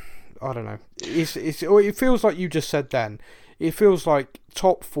I don't know, it feels like you just said then, it feels like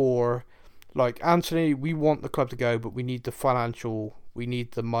top 4, like Anthony, we want the club to go, but we need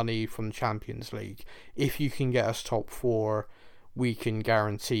the money from the Champions League. If you can get us top 4, we can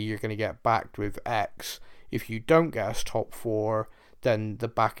guarantee you're going to get backed with X. If you don't get us top 4, then the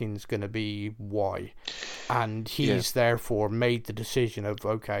backing's going to be Y. And he's therefore made the decision of,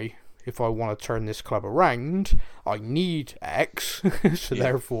 okay, if I want to turn this club around, I need X. So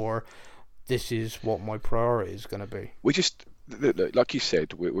therefore, this is what my priority is going to be. look, like you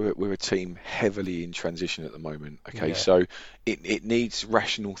said, we're a team heavily in transition at the moment. Okay, Yeah. so it needs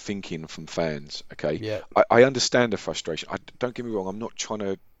rational thinking from fans. Okay, Yeah. I understand the frustration. Don't get me wrong. I'm not trying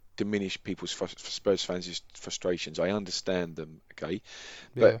to diminish people's Spurs fans' frustrations. I understand them. Okay,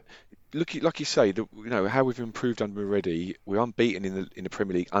 Yeah. but like you say, how we've improved under Moretti. We're unbeaten in the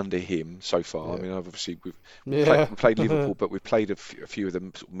Premier League under him so far. I Yeah. mean, obviously we Yeah. played Liverpool, but we've played a few of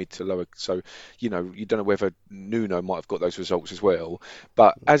them sort of mid to lower. So you don't know whether Nuno might have got those results as well.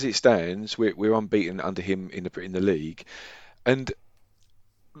 But as it stands, we're unbeaten under him in the league, and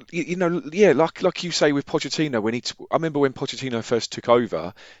yeah, like you say with Pochettino, I remember when Pochettino first took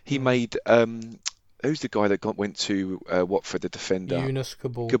over, he made who's the guy that went to Watford, the defender? Yunus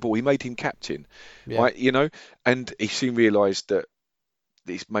Kabul. Kabul. He made him captain, Yeah. right? And he soon realised that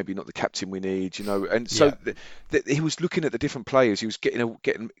he's maybe not the captain we need, and so he was looking at the different players. He was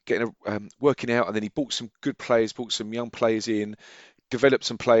working out, and then he bought some good players, bought some young players in, developed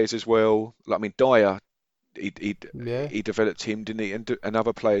some players as well. Like, I mean, Dyer. He developed him, didn't he? And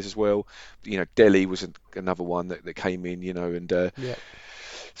other players as well. Delhi was another one that came in, and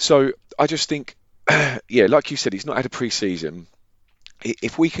so I just think, yeah, like you said, he's not had a pre-season.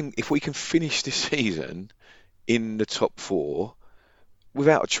 If we can finish this season in the top four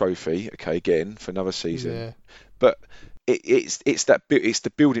without a trophy, okay, again for another season, but it's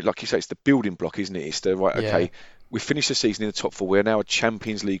the building, like you say, it's the building block, isn't it? It's the right, okay, we finished the season in the top four. We're now a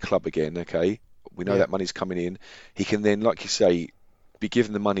Champions League club again, okay. We know that money's coming in. He can then, like you say, be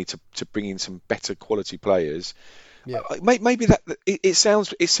given the money to bring in some better quality players. Yeah. Maybe it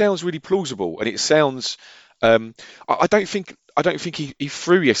sounds really plausible, and it sounds. I don't think he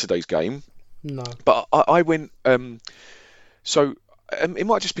threw yesterday's game. No. But I went. So it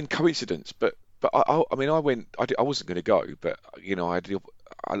might have just been coincidence, but I mean I went. I wasn't going to go, but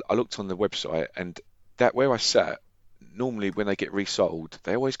I looked on the website, and that where I sat. Normally, when they get resold,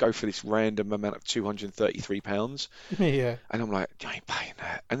 they always go for this random amount of £233. Yeah. And I'm like, I ain't paying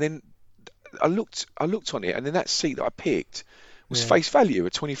that. And then I looked on it, and then that seat that I picked was face value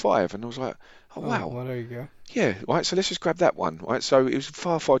at 25, and I was like, oh wow. Well, there you go. Yeah, right. So let's just grab that one, right? So it was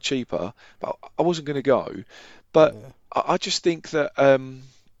far cheaper, but I wasn't going to go. But I just think that I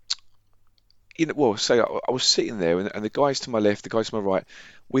was sitting there, and the guys to my left, the guys to my right,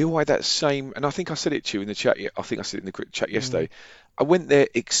 we all had that same, and I think I said it to you in the chat. I think I said it in the chat yesterday. I went there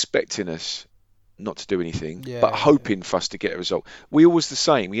expecting us not to do anything, but hoping for us to get a result. We all was the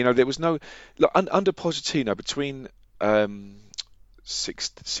same. There was no under Pochettino between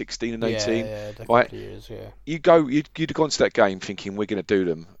 16 and 18. Right? Years, You'd have gone to that game thinking we're going to do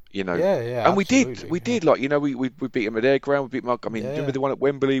them. And we did. We did. Like, we beat them at their ground. We beat them. I mean, remember the one at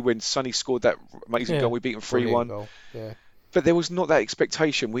Wembley when Sonny scored that amazing goal? We beat them 3-1. Yeah. But there was not that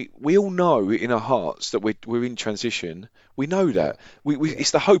expectation. We all know in our hearts that we're in transition. We know that.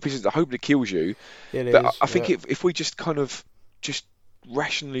 It's the hope. It's the hope that kills you. But I think if we just kind of just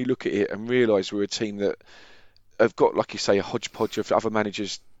rationally look at it and realise we're a team that have got, like you say, a hodgepodge of other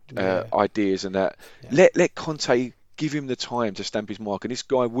managers' ideas and that. Let Conte give him the time to stamp his mark, and this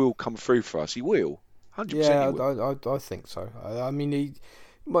guy will come through for us. He will, 100%. Yeah, I think so. I mean,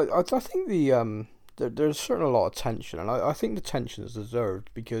 I think there's certainly a lot of tension, and I think the tension is deserved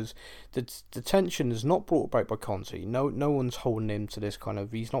because the tension is not brought about by Conte. No one's holding him to this kind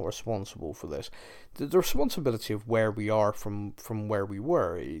of. He's not responsible for this. The responsibility of where we are from where we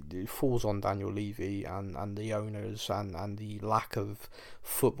were, it falls on Daniel Levy and the owners and the lack of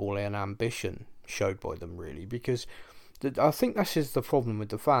footballing ambition showed by them, really, because I think this is the problem with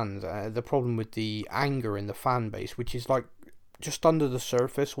the fans, the problem with the anger in the fan base, which is like just under the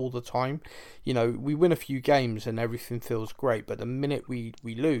surface all the time. We win a few games and everything feels great, but the minute we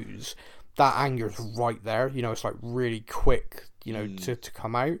lose, that anger is right there. It's like really quick, to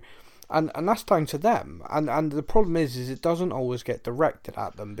come out. And that's down to them. And the problem is it doesn't always get directed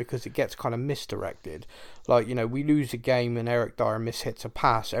at them because it gets kind of misdirected. Like, we lose a game and Eric Dyer mishits a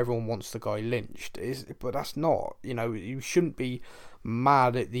pass, everyone wants the guy lynched. But that's not, you shouldn't be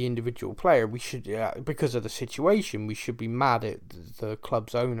mad at the individual player. We should, because of the situation, we should be mad at the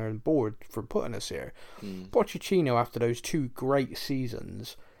club's owner and board for putting us here. Pochettino, after those 2 great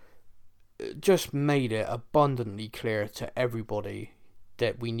seasons, just made it abundantly clear to everybody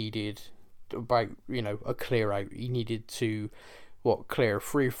that we needed about, a clear out. He needed to clear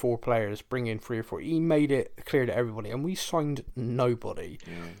 3 or 4 players, bring in 3 or 4. He made it clear to everybody, and we signed nobody.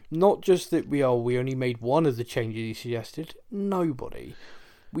 Not just that we only made one of the changes he suggested. Nobody.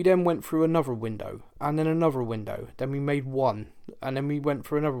 We then went through another window, and then another window. Then we made one, and then we went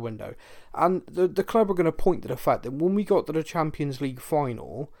through another window. And the club are going to point to the fact that when we got to the Champions League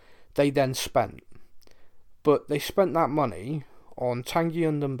final, they then spent. But they spent that money on Tanguy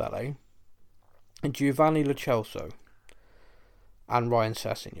Ndombele and Giovanni Lo Celso and Ryan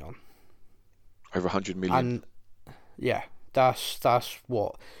Sessegnon. Over 100 million. And yeah, that's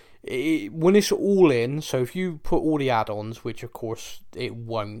what. When it's all in, so if you put all the add-ons, which of course it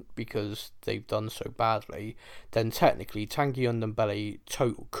won't because they've done so badly, then technically Tanguy Ndombele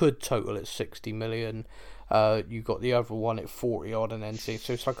could total at 60 million. You got the other one at 40 odd, and then so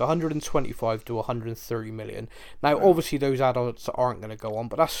it's like 125 to 130 million. Now, obviously, those add-ons aren't going to go on,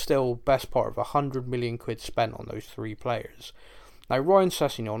 but that's still best part of 100 million quid spent on those three players. Now, Ryan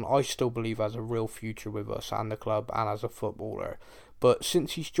Sessegnon, I still believe has a real future with us and the club and as a footballer. But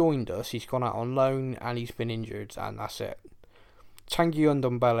since he's joined us, he's gone out on loan and he's been injured, and that's it. Tanguy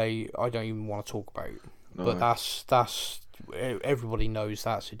Ndombele, I don't even want to talk about. No. But that's everybody knows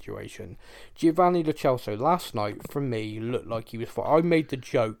that situation. Giovanni Lo Celso last night, for me, looked like he was fine. I made the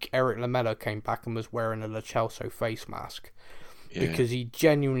joke Eric Lamela came back and was wearing a Lo Celso face mask because he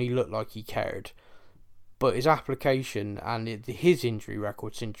genuinely looked like he cared. But his application and his injury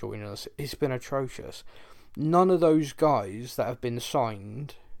record since joining us, it's been atrocious. None of those guys that have been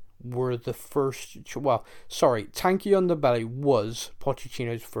signed were the first... Tanguy Ndombele was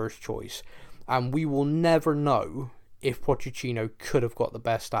Pochettino's first choice. And we will never know if Pochettino could have got the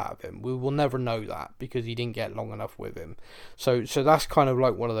best out of him. We will never know that because he didn't get long enough with him. So that's kind of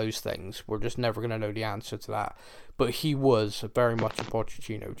like one of those things. We're just never going to know the answer to that. But he was very much a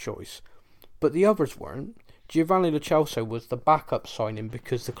Pochettino choice. But the others weren't. Giovanni Lo Celso was the backup signing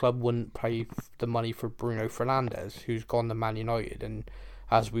because the club wouldn't pay the money for Bruno Fernandes, who's gone to Man United and,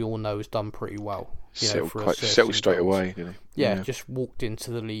 as we all know, has done pretty well. Settled straight away, didn't he? Yeah, just walked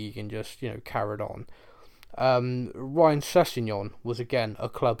into the league and just, carried on. Ryan Sessegnon was, again, a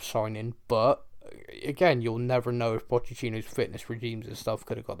club signing, but, again, you'll never know if Pochettino's fitness regimes and stuff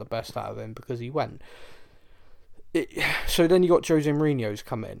could have got the best out of him because he went. So then you got Jose Mourinho's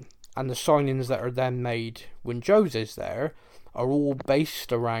come in. And the signings that are then made when Jose's there are all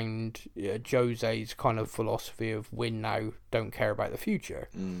based around Jose's kind of philosophy of win now, don't care about the future.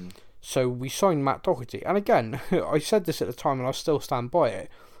 So we signed Matt Doherty. And again, I said this at the time and I still stand by it.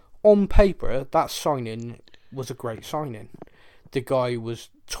 On paper, that signing was a great signing. The guy was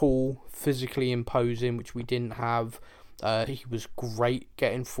tall, physically imposing, which we didn't have. He was great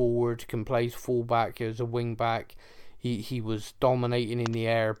getting forward, can play fullback, he was a wing back. He was dominating in the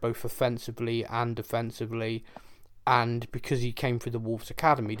air, both offensively and defensively. And because he came through the Wolves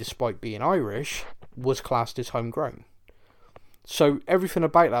Academy, despite being Irish, was classed as homegrown. So everything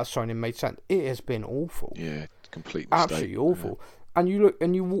about that signing made sense. It has been awful. Yeah, complete mistake. Absolutely awful. Yeah. And you look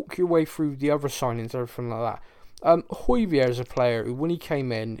and you walk your way through the other signings, everything like that. Højbjerg is a player who, when he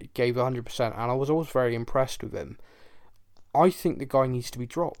came in, gave 100%, and I was always very impressed with him. I think the guy needs to be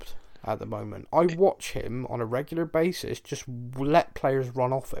dropped at the moment. I watch him on a regular basis, just let players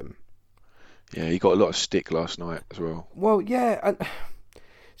run off him. Yeah, he got a lot of stick last night as well. Well, yeah, and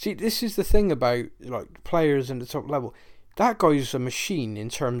see, this is the thing about like players in the top level. That guy's a machine in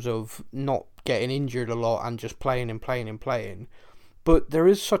terms of not getting injured a lot and just playing and playing and playing. But there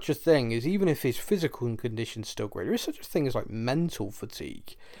is such a thing as, even if his physical condition's still great, there is such a thing as like mental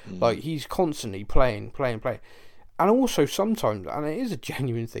fatigue. Like he's constantly playing. And also sometimes, and it is a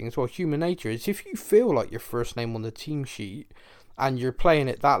genuine thing as well, human nature, is if you feel like your first name on the team sheet and you're playing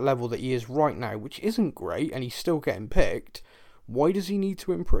at that level that he is right now, which isn't great, and he's still getting picked, why does he need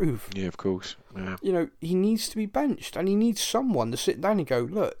to improve? Yeah, of course. Yeah. He needs to be benched, and he needs someone to sit down and go,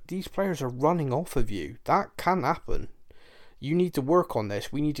 look, these players are running off of you. That can happen. You need to work on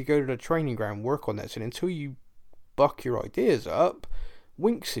this. We need to go to the training ground, work on this, and until you buck your ideas up,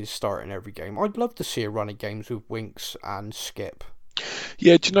 Winks is starting every game. I'd love to see a run of games with Winks and Skip.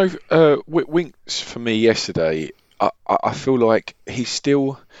 Yeah, do you know, Winks for me yesterday, I feel like he's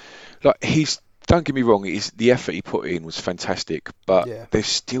still, don't get me wrong, the effort he put in was fantastic, but there's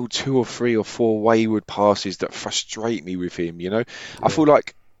still 2 or 3 or 4 wayward passes that frustrate me with him, I feel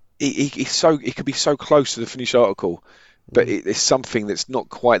like he could be so close to the finished article, but it's something that's not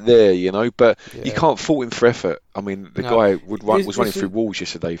quite there, but you can't fault him for effort. I mean, the guy was running through walls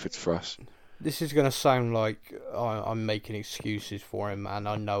yesterday for us. This is going to sound like I'm making excuses for him, and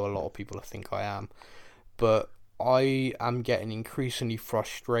I know a lot of people think I am, but I am getting increasingly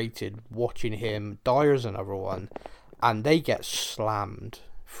frustrated watching him. Dyer's another one, and they get slammed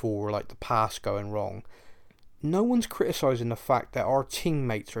for like the pass going wrong. No one's criticising the fact that our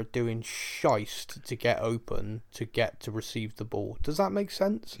teammates are doing shite to get open, to receive the ball. Does that make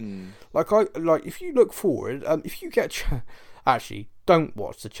sense? Like if you look forward, if you get actually don't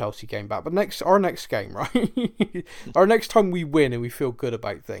watch the Chelsea game back. But our next game, right? Our next time we win and we feel good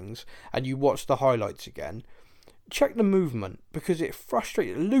about things, and you watch the highlights again, check the movement, because it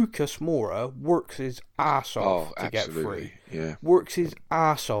frustrated. Lucas Moura works his ass off to get free. Yeah. Works his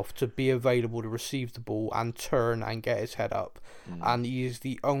ass off to be available to receive the ball and turn and get his head up. And he is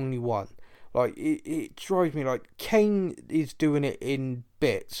the only one. Like, it drives me. Like, Kane is doing it in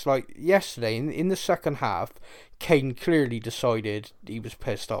bits. Like, yesterday, in the second half, Kane clearly decided he was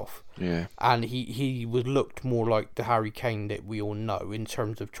pissed off. Yeah. And he looked more like the Harry Kane that we all know, in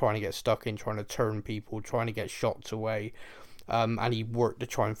terms of trying to get stuck in, trying to turn people, trying to get shots away. And he worked to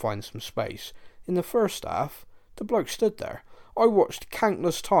try and find some space. In the first half, the bloke stood there. I watched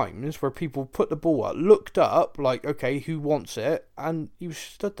countless times where people put the ball up, looked up, like, okay, who wants it? And he was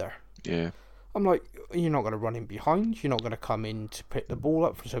stood there. Yeah. I'm like, you're not going to run in behind. You're not going to come in to pick the ball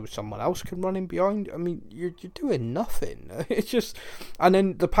up so someone else can run in behind. I mean, you're doing nothing. It's just, and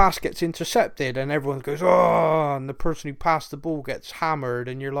then the pass gets intercepted and everyone goes, oh, and the person who passed the ball gets hammered,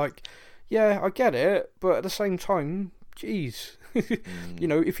 and you're like, yeah, I get it, but at the same time, geez. You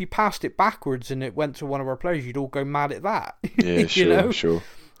know, if you passed it backwards and it went to one of our players, you'd all go mad at that. Yeah, sure, you know? Sure.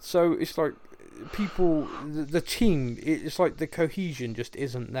 So it's like, people, the team, it's like the cohesion just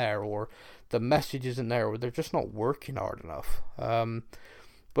isn't there, or the message isn't there, or they're just not working hard enough.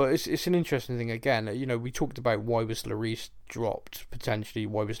 But it's an interesting thing. Again, you know, we talked about why was Lloris dropped, potentially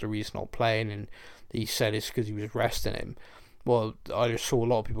why was Lloris not playing, and he said it's because he was resting him. Well, I just saw a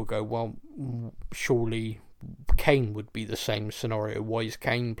lot of people go, well, surely Kane would be the same scenario. Why is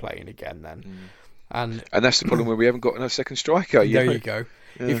Kane playing again then? And that's the problem, where we haven't got another second striker. There you go.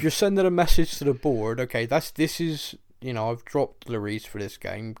 Yeah. If you're sending a message to the board, okay, this is, you know, I've dropped Lloris for this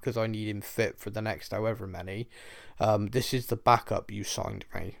game because I need him fit for the next however many. This is the backup you signed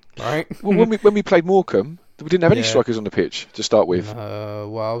me, right? Well, when we played Morecambe, we didn't have any strikers on the pitch to start with.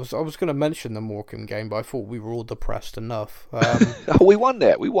 Well, I was going to mention the Morecambe game, but I thought we were all depressed enough. We won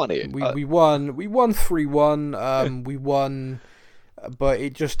that. We won it. We won 3-1. We won, but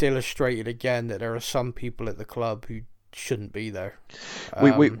it just illustrated again that there are some people at the club who shouldn't be there. Me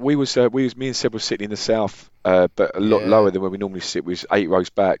and Seb were sitting in the south, but a lot lower than where we normally sit. We was 8 rows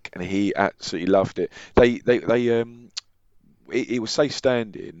back, and he absolutely loved it. It was safe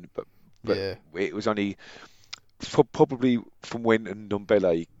standing, but it was only probably from when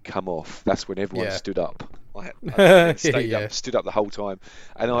Ndombele come off. That's when everyone stood up. I stood up the whole time,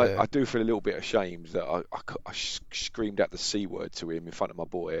 and I do feel a little bit ashamed that I screamed out the C word to him in front of my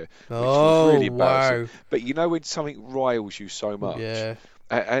boy, which was really embarrassing. Wow. But you know when something riles you so much,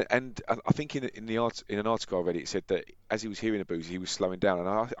 and I think in an article I read, it said that as he was hearing the booze, he was slowing down, and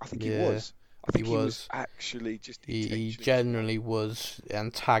I think he was. I think he was actually just. He generally was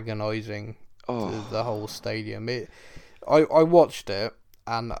antagonising the whole stadium. I watched it,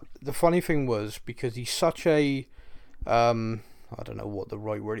 and the funny thing was, because he's such a I don't know what the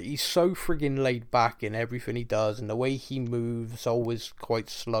right word is. He's so friggin' laid back in everything he does, and the way he moves, always quite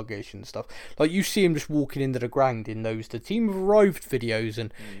sluggish and stuff. Like, you see him just walking into the ground in those "the team have arrived" videos,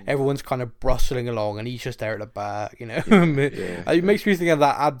 and everyone's kind of brustling along, and he's just there at the back, you know. It makes me think of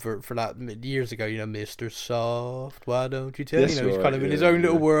that advert for that years ago, you know, Mr. Soft, why don't you tell? That's you know, he's right, kind of in his own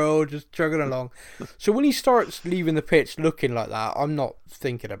little world, just chugging along. So when he starts leaving the pitch looking like that, I'm not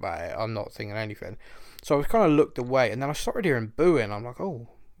thinking about it. I'm not thinking anything. So I kind of looked away, and then I started hearing booing. I'm like, oh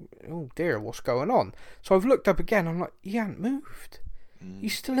dear, what's going on? So I've looked up again. I'm like, he hasn't moved.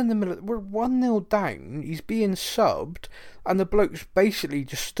 He's still in the middle. We're 1-0 down. He's being subbed, and the bloke's basically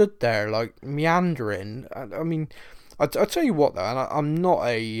just stood there, like, meandering. I mean, I'll tell you what, though, and I'm not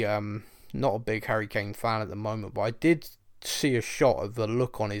a big Harry Kane fan at the moment, but I did see a shot of the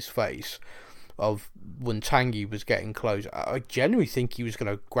look on his face of when Tanguy was getting close. I genuinely think he was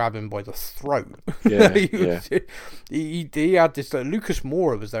going to grab him by the throat. He had this. Lucas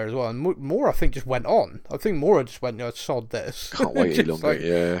Moura was there as well, and Moura, I think, just went on. I think Moura just went, sod this. Can't wait any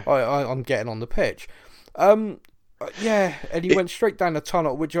longer. I'm getting on the pitch. And he went straight down the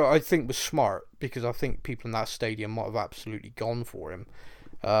tunnel, which I think was smart, because I think people in that stadium might have absolutely gone for him.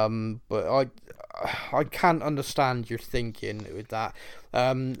 But I can't understand your thinking with that.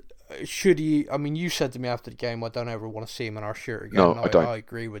 Should he? I mean, you said to me after the game, I don't ever want to see him in our shirt again. No, I don't. I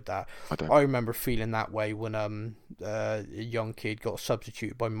agree with that. I remember feeling that way when a young kid got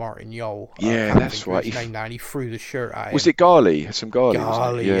substituted by Martin Yole. Yeah, that's right. And he threw the shirt at him. Was it Garley? Some Garley.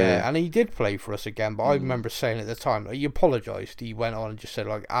 Garley, yeah. And he did play for us again, but I remember saying at the time, he apologised. He went on and just said,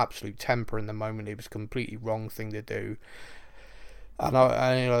 like, absolute temper in the moment. It was a completely wrong thing to do. And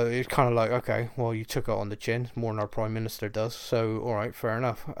you know, it's kind of like, okay, well, you took it on the chin more than our Prime Minister does, so all right, fair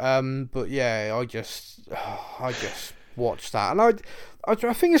enough. But yeah, I just watch that. And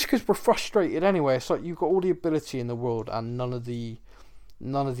I think it's because we're frustrated anyway. It's like you've got all the ability in the world and none of the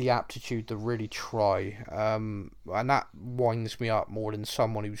aptitude to really try. And that winds me up more than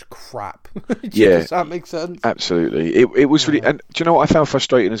someone who's crap. Does that make sense? Absolutely. It was really, and do you know what I found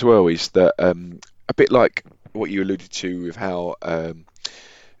frustrating as well is that a bit like what you alluded to with how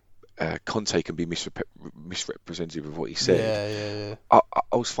Conte can be misrepresentative of what he said. I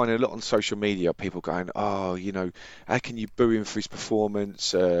was finding a lot on social media, people going, "Oh, how can you boo him for his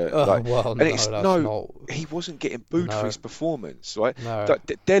performance?" He wasn't getting booed for his performance, right? No.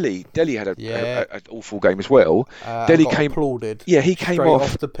 Delhi had an awful game as well. Delhi came applauded. Yeah, he came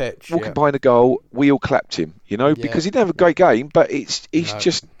off the pitch, walking behind the goal. We all clapped him, because he didn't have a great game, but he's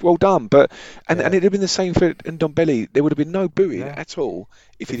just well done. But it'd have been the same for Ndombele. There would have been no booing at all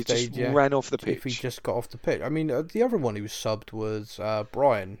if he'd just ran off the pitch. If he just got off the pitch. I mean, the other one who was subbed was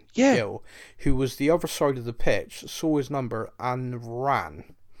Brian Gill, who was the other side of the pitch, saw his number and ran.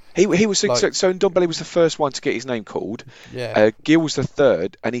 He was so Ndombele was the first one to get his name called. Yeah. Gil was the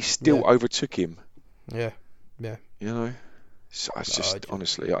third, and he still overtook him. Yeah. So it's just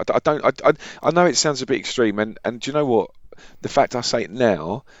honestly, I know it sounds a bit extreme, and do you know what? The fact I say it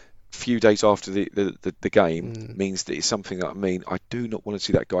now, a few days after the game, means that it's something that I do not want to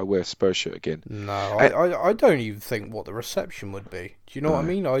see that guy wear a Spurs shirt again. No, I don't even think what the reception would be. Do you know what I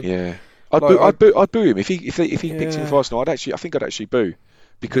mean? I'd boo him if he picked him for Arsenal. I think I'd actually boo,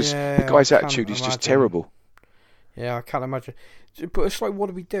 because the guy's attitude is just terrible. Yeah, I can't imagine. But it's like, what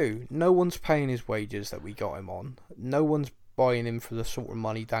do we do? No one's paying his wages that we got him on. No one's buying him for the sort of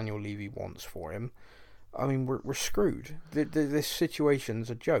money Daniel Levy wants for him. I mean, we're screwed. This situation's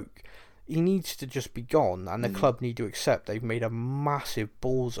a joke. He needs to just be gone, and the club need to accept they've made a massive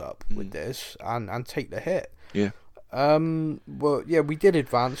balls up with this and take the hit. Yeah. Well, yeah, we did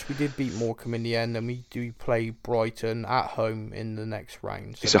advance. We did beat Morecambe in the end, and we do play Brighton at home in the next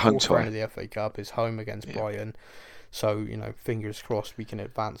round. So it's a home tie. The round of the FA Cup is home against Brighton. So, fingers crossed we can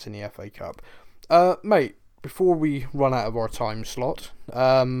advance in the FA Cup. Mate, before we run out of our time slot,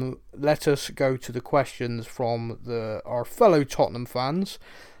 let us go to the questions from our fellow Tottenham fans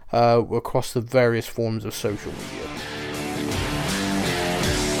across the various forms of social media.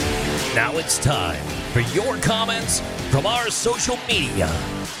 Now it's time for your comments from our social media.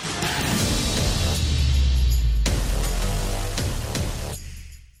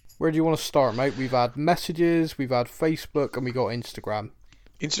 Where do you want to start, mate? We've had messages, we've had Facebook, and we got Instagram.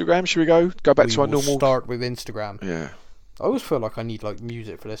 Instagram, should we go? Go back to our normal. Start with Instagram. Yeah. I always feel like I need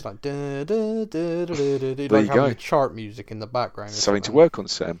music for this, like da da da da da da. There like you go. The chart music in the background. Something to work on,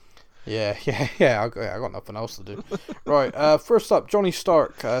 Sam. Yeah. I got nothing else to do. Right. First up, Johnny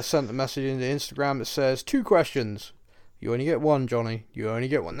Stark sent a message into Instagram that says 2 questions. You only get one, Johnny. You only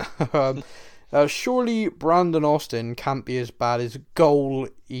get one. Surely Brandon Austin can't be as bad as Goal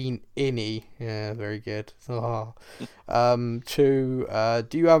Innie. Yeah, very good. 2,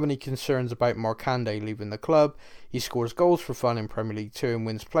 do you have any concerns about Markande leaving the club? He scores goals for fun in Premier League 2 and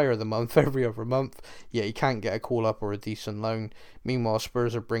wins Player of the Month every other month, yet he can't get a call-up or a decent loan. Meanwhile,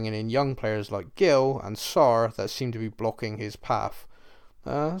 Spurs are bringing in young players like Gill and Sarr that seem to be blocking his path.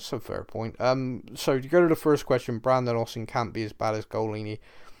 That's a fair point. So to go to the first question, Brandon Austin can't be as bad as Golini.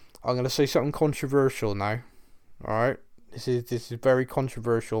 I'm going to say something controversial now. Alright? This is very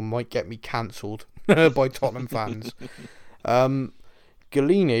controversial. Might get me cancelled by Tottenham fans.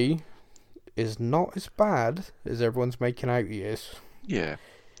 Golini is not as bad as everyone's making out he is. Yeah.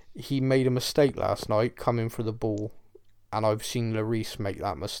 He made a mistake last night coming for the ball, and I've seen Lloris make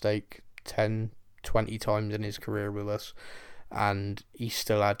that mistake 10, 20 times in his career with us, and he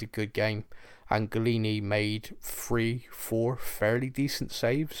still had a good game. And Golini made 3-4 fairly decent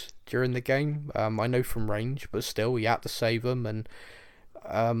saves during the game. I know from range, but still, he had to save them. And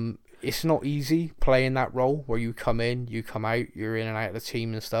it's not easy playing that role where you come in, you come out, you're in and out of the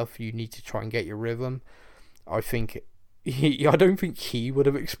team and stuff. You need to try and get your rhythm. I don't think he would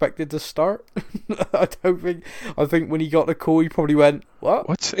have expected to start. I think when he got the call, he probably went, "What?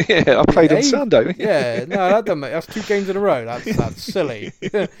 What? Yeah, I played on Sunday." Yeah, no, that's 2 games in a row. That's silly.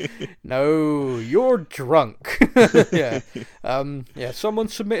 No, you're drunk. Yeah, Someone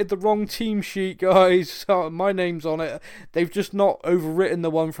submitted the wrong team sheet, guys. My name's on it. They've just not overwritten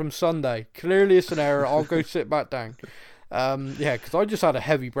the one from Sunday. Clearly, it's an error. I'll go sit back down. Yeah, because I just had a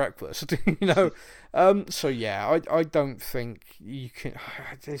heavy breakfast, So yeah, I don't think you can.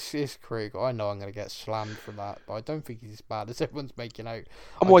 This is Krieg. I know I'm going to get slammed for that, but I don't think he's as bad as everyone's making out.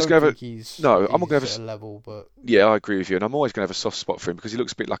 I'm always going to have I'm going to have a level, but yeah, I agree with you, and I'm always going to have a soft spot for him because he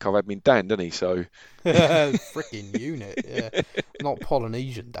looks a bit like our admin Dan, doesn't he? So freaking unit, yeah, not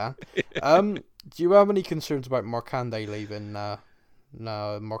Polynesian Dan. Do you have any concerns about Markande leaving? No,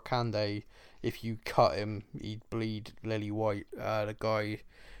 Markande. If you cut him, he'd bleed lily white. The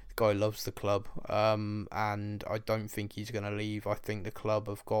guy loves the club, and I don't think he's going to leave. I think the club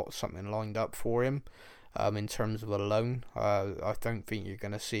have got something lined up for him, in terms of a loan. I don't think you're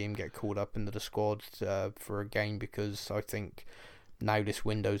going to see him get called up into the squad for a game, because I think now this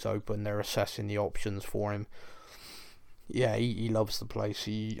window's open, they're assessing the options for him. Yeah, he loves the place.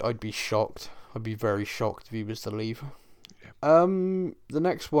 I'd be shocked. I'd be very shocked if he was to leave. The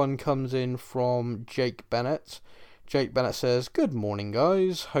next one comes in from Jake Bennett. Jake Bennett says, "Good morning,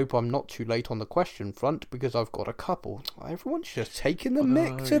 guys. Hope I'm not too late on the question front because I've got a couple." Everyone's just taking the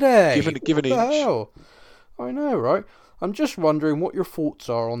mick today. Give an inch. Hell? I know, right? I'm just wondering what your thoughts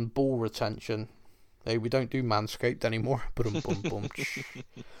are on ball retention. Hey, we don't do Manscaped anymore.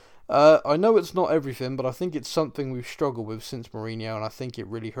 I know it's not everything, but I think it's something we've struggled with since Mourinho, and I think it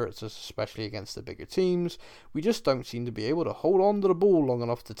really hurts us, especially against the bigger teams. We just don't seem to be able to hold on to the ball long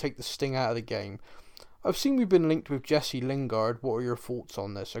enough to take the sting out of the game. I've seen we've been linked with Jesse Lingard. What are your thoughts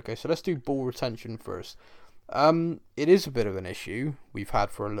on this? Okay, so let's do ball retention first. It is a bit of an issue we've had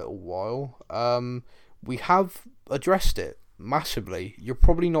for a little while. We have addressed it massively. You're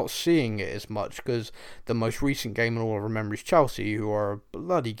probably not seeing it as much because the most recent game in all I remember is Chelsea, who are a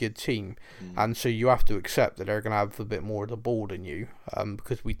bloody good team, and so you have to accept that they're going to have a bit more of the ball than you,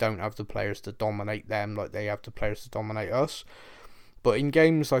 because we don't have the players to dominate them like they have the players to dominate us. But in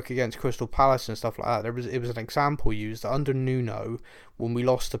games like against Crystal Palace and stuff like that, it was an example used that under Nuno, when we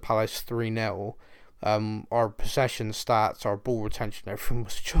lost to Palace 3-0, our possession stats, our ball retention, everything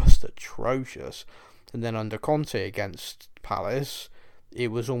was just atrocious. And then under Conte against Palace,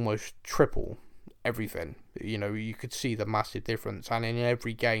 it was almost triple everything. You could see the massive difference. And in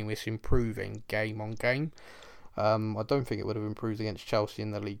every game, it's improving game on game. I don't think it would have improved against Chelsea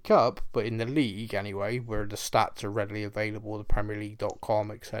in the League Cup, but in the league anyway, where the stats are readily available, the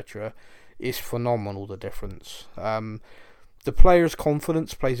PremierLeague.com, etc., it's phenomenal, the difference. The players'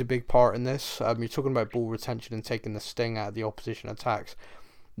 confidence plays a big part in this. You're talking about ball retention and taking the sting out of the opposition attacks.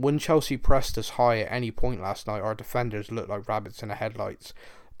 When Chelsea pressed us high at any point last night, our defenders looked like rabbits in the headlights.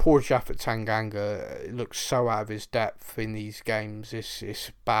 Poor Japhet Tanganga looks so out of his depth in these games.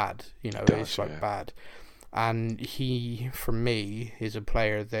 It's bad, it's bad. And he, for me, is a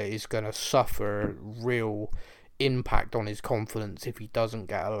player that is going to suffer real impact on his confidence if he doesn't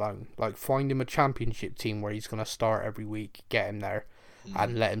get a loan. Like, find him a championship team where he's going to start every week, get him there,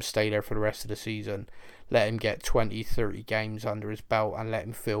 and let him stay there for the rest of the season. Let him get 20, 30 games under his belt and let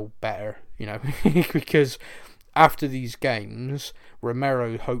him feel better, because after these games,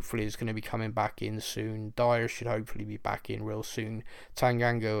 Romero hopefully is going to be coming back in soon. Dyer should hopefully be back in real soon.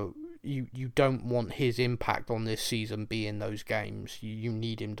 Tanganga, you don't want his impact on this season being those games. You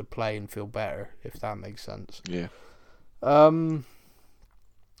need him to play and feel better, if that makes sense. Yeah.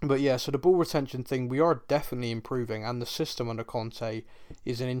 But yeah, so the ball retention thing, we are definitely improving, and the system under Conte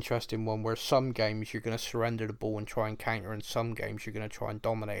is an interesting one where some games you're going to surrender the ball and try and counter, and some games you're going to try and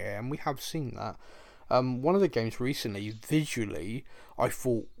dominate it, and we have seen that. One of the games recently, visually, I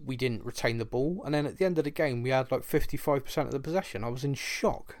thought we didn't retain the ball, and then at the end of the game we had like 55% of the possession. I was in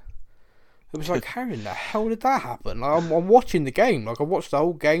shock. It was like, how in the hell did that happen? Like, I'm watching the game, I watched the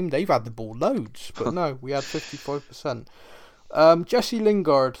whole game, they've had the ball loads, but no, we had 55%. Jesse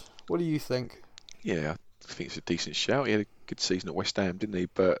Lingard, what do you think? Yeah, I think it's a decent shout. He had a good season at West Ham, didn't he?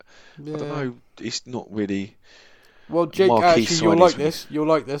 But yeah. I don't know, it's not really. Well, Jake, actually, you'll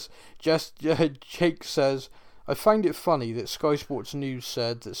like this. Jake says, I find it funny that Sky Sports News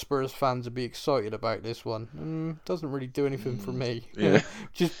said that Spurs fans would be excited about this one. Doesn't really do anything for me. Yeah.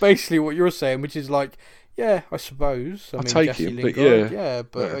 Which is basically what you're saying, which is like, yeah, I suppose. I'll take Jesse him,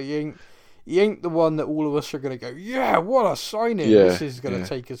 Lingard, but he ain't the one that all of us are going to go, yeah, what a signing. This is going to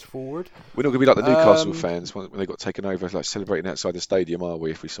take us forward. We're not going to be like the Newcastle fans when they got taken over, like celebrating outside the stadium, are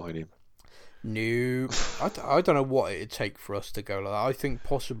we, if we sign him? No, I don't know what it'd take for us to go like that. I think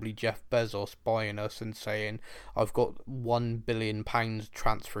possibly Jeff Bezos buying us and saying, I've got £1 billion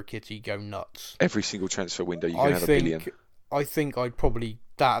transfer kitty, go nuts. Every single transfer window you can have £1 billion. I think I'd probably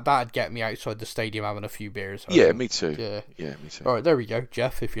that'd get me outside the stadium having a few beers. Yeah, me too. Yeah, me too. All right, there we go,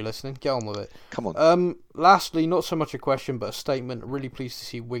 Jeff. If you're listening, get on with it. Come on. Lastly, not so much a question, but a statement. Really pleased to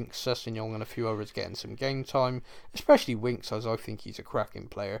see Winks, Sessegnon, and a few others getting some game time, especially Winks, as I think he's a cracking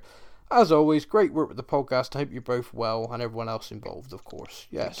player. As always, great work with the podcast. I hope you're both well, and everyone else involved, of course.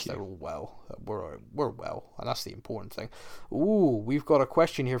 Yes, they're all well. We're well, and that's the important thing. Ooh, we've got a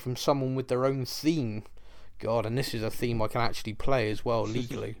question here from someone with their own theme. God, and this is a theme I can actually play as well,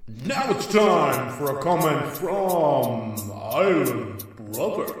 legally. Now it's time for a comment from Island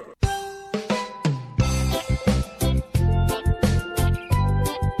Brother.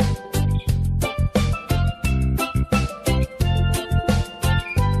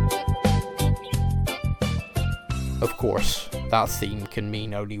 Of course, that theme can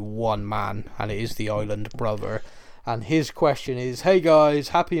mean only one man, and it is the Island Brother. And his question is, hey guys,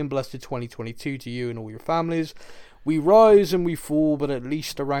 happy and blessed 2022 to you and all your families. We rise and we fall, but at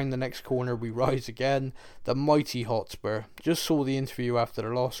least around the next corner we rise again. The mighty Hotspur. Just saw the interview after the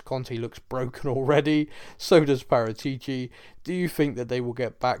loss. Conte looks broken already. So does Paratici. Do you think that they will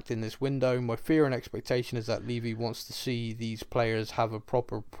get backed in this window? My fear and expectation is that Levy wants to see these players have a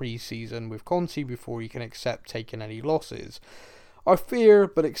proper pre-season with Conte before he can accept taking any losses. I fear,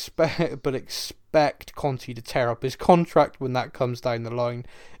 but expect Conte to tear up his contract when that comes down the line.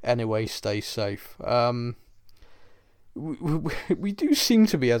 Anyway, stay safe. We do seem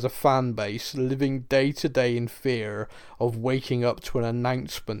to be, as a fan base, living day to day in fear of waking up to an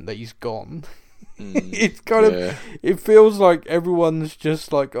announcement that he's gone. It's kind of, it feels like everyone's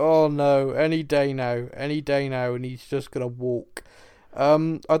just like, oh no, any day now, and he's just gonna walk. I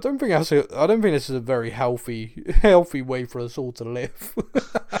don't think this is a very healthy way for us all to live.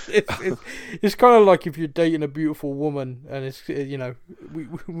 It's kind of like if you're dating a beautiful woman and it's, you know,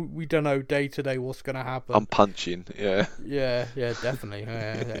 we don't know day to day what's gonna happen. I'm punching, yeah, definitely.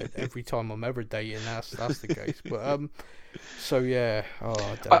 Every time I'm ever dating, that's the case. But so yeah,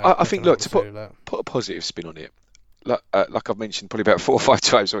 I think, look, to put a positive spin on it. Like I've mentioned probably about 4 or 5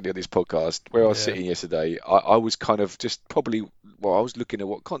 times already on this podcast, where I was sitting yesterday, I was kind of just probably, I was looking at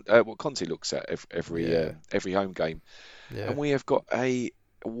what Conte looks at every home game, and we have got a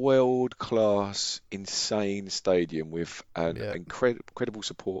world-class, insane stadium with incredible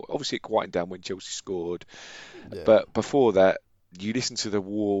support. Obviously, it quieted down when Chelsea scored, but before that, you listen to the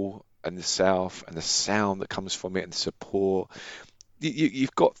wall and the south and the sound that comes from it and the support.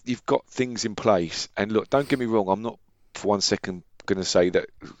 You've got things in place, and look, don't get me wrong. I'm not for 1 second going to say that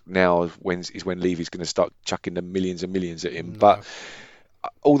now is when Levy's going to start chucking the millions and millions at him. No. But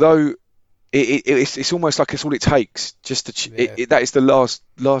although it's almost like it's all it takes, just to that is the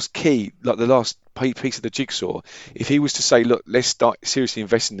last key, like the last piece of the jigsaw. If he was to say, look, let's start seriously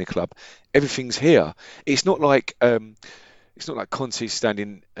investing in the club, everything's here. It's not like Conte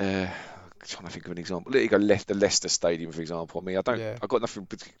standing. Trying to think of an example. There you go, the Leicester Stadium, for example. I mean, I've got nothing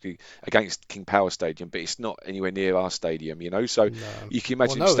particularly against King Power Stadium, but it's not anywhere near our stadium, you know. So you can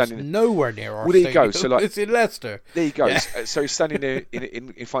imagine standing it's nowhere near our stadium. There you go. So like, it's in Leicester. There you go. Yeah. So standing there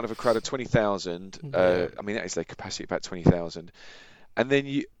in front of a crowd of 20,000. I mean, that is their capacity, about 20,000. And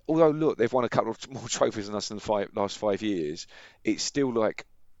then although look, they've won a couple of more trophies than us in the last 5 years. It's still like,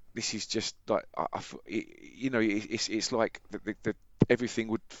 this is just like, it's like the everything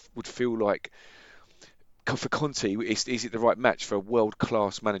would feel like, for Conte, is it the right match for a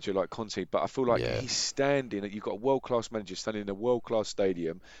world-class manager like Conte? But I feel like he's standing, you've got a world-class manager standing in a world-class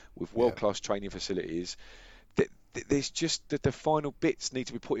stadium with world-class training facilities. There's just the final bits need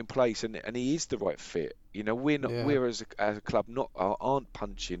to be put in place, and he is the right fit. You know, we're as a club aren't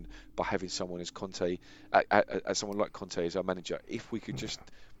punching by having someone as Conte, as someone like Conte as our manager. If we could just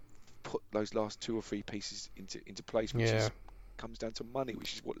put those last 2 or 3 pieces into place, which comes down to money,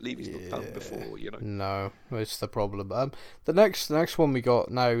 which is what Levy's not done before, you know. No, it's the problem. The next one we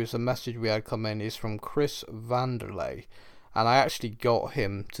got now is a message we had come in is from Chris Vanderlei, and I actually got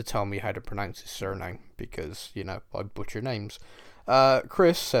him to tell me how to pronounce his surname because, you know, I butcher names.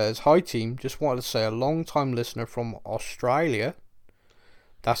 Chris says, "Hi team, just wanted to say a long time listener from Australia."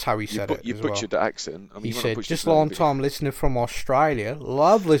 That's how he said it. You butchered the accent. I mean, he said, "Just long time listener from Australia.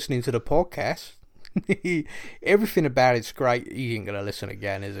 Love listening to the podcast." Everything about it's great. He ain't gonna listen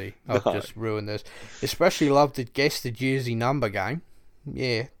again, is he? I've just ruined this. Especially love to guess the jersey number game.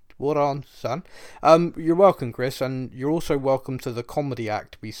 Yeah, what on, son? You're welcome, Chris, and you're also welcome to the comedy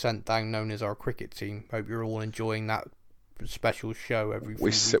act we sent down, known as our cricket team. Hope you're all enjoying that special show every.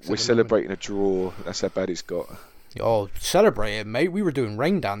 We're celebrating a draw. That's how bad it's got. Oh, celebrate it, mate. We were doing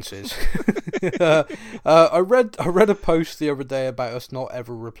rain dances. I read a post the other day about us not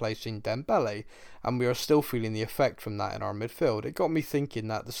ever replacing Dembele, and we are still feeling the effect from that in our midfield. It got me thinking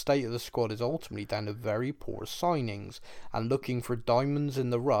that the state of the squad is ultimately down to very poor signings and looking for diamonds in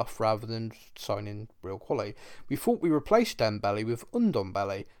the rough rather than signing real quality. We thought we replaced Dembele with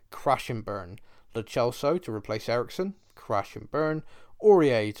Ndombele, crash and burn. Lo Celso to replace Eriksen, crash and burn.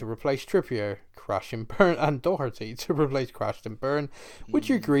 Aurier to replace Trippier, crash and burn, and Doherty to replace crash and burn. Would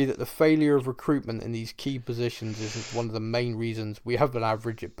you agree that the failure of recruitment in these key positions is one of the main reasons we have an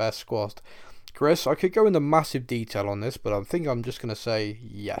average at best squad? Chris, I could go into massive detail on this, but I think I'm just going to say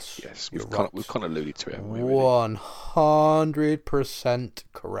yes. Yes, we've kind of alluded to it, haven't we? 100%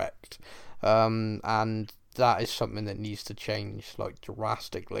 correct. And that is something that needs to change, like,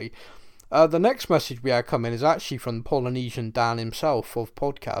 drastically. The next message we had come in is actually from Polynesian Dan himself of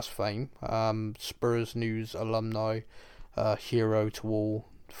podcast fame, Spurs News alumni, hero to all,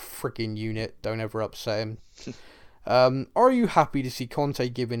 frigging unit, don't ever upset him. Are you happy to see Conte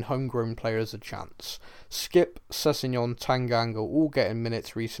giving homegrown players a chance? Skip, Sessegnon, Tanganga all getting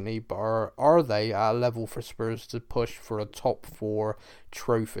minutes recently, but are they at a level for Spurs to push for a top 4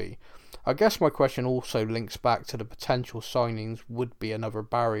 trophy? I guess my question also links back to the potential signings would be another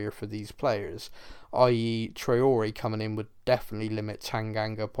barrier for these players, i.e. Traore coming in would definitely limit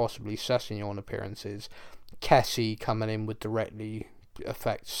Tanganga, possibly Sessegnon appearances. Kessie coming in would directly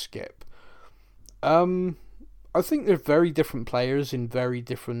affect Skip. I think they're very different players in very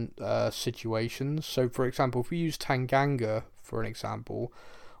different situations. So, for example, if we use Tanganga for an example,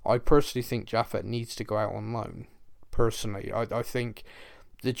 I personally think Japhet needs to go out on loan. Personally, I think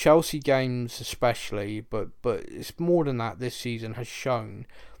the Chelsea games especially, but it's more than that, this season has shown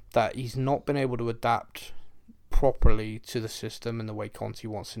that he's not been able to adapt properly to the system and the way Conte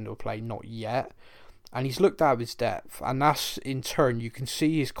wants him to play, not yet. And he's looked out of his depth, and that's in turn, you can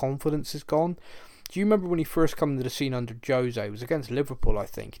see his confidence is gone. Do you remember when he first came to the scene under Jose? It was against Liverpool, I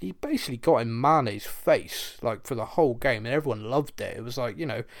think. He basically got in Mane's face, like, for the whole game, and everyone loved it. It was like, you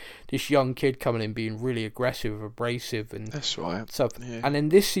know, this young kid coming in being really aggressive, abrasive, and that's right. Stuff. Yeah. And then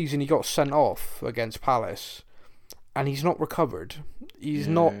this season he got sent off against Palace, and he's not recovered. He's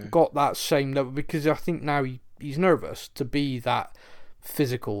not got that same level, because I think now he's nervous to be that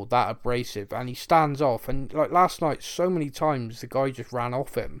physical, that abrasive, and he stands off. And like last night, so many times the guy just ran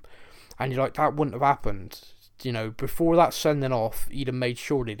off him. And you're like, that wouldn't have happened. You know, before that sending off, he'd have made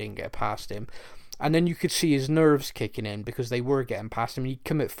sure they didn't get past him. And then you could see his nerves kicking in because they were getting past him and he'd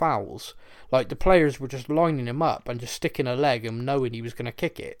commit fouls. Like, the players were just lining him up and just sticking a leg and knowing he was going to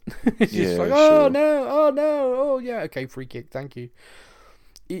kick it. It's just like, oh, no, oh, yeah, okay, free kick, thank you.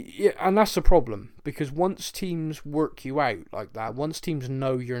 Yeah, and that's the problem, because once teams work you out like that, once teams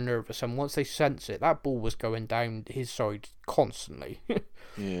know you're nervous and once they sense it, that ball was going down his side constantly.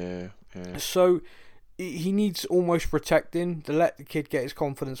 Yeah. So he needs almost protecting to let the kid get his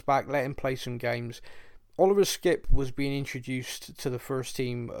confidence back, let him play some games. Oliver Skip was being introduced to the first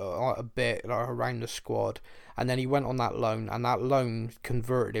team a bit around the squad, and then he went on that loan, and that loan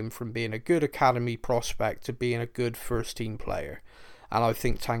converted him from being a good academy prospect to being a good first team player. And I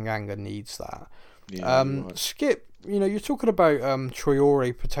think Tanganga needs that. Yeah, right. Skip, you know, you're talking about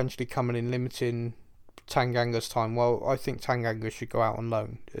Traore potentially coming in, limiting Tanganga's time. Well, I think Tanganga should go out on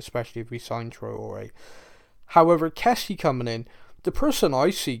loan, especially if we sign Traore. However, Kessie coming in, the person I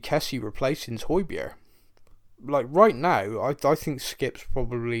see Kessie replacing is Højbjerg. Like, right now, I think Skip's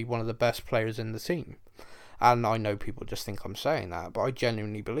probably one of the best players in the team. And I know people just think I'm saying that, but I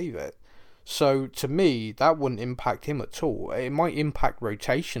genuinely believe it. So, to me, that wouldn't impact him at all. It might impact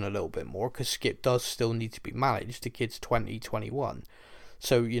rotation a little bit more, because Skip does still need to be managed. The kid's 20, 21.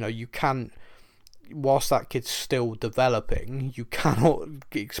 So, you know, you can't, whilst that kid's still developing, you cannot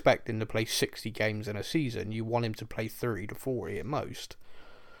expect him to play 60 games in a season. You want him to play 30 to 40 at most.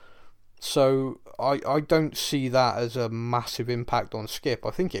 So, I don't see that as a massive impact on Skip.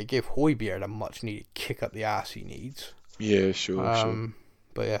 I think it'd give Højbjerg a much needed kick up the ass he needs. Yeah, sure.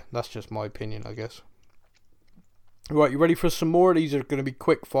 But yeah, that's just my opinion, I guess. Right, you ready for some more? These are going to be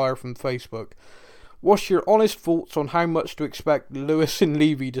quick fire from Facebook. What's your honest thoughts on how much to expect Lewis and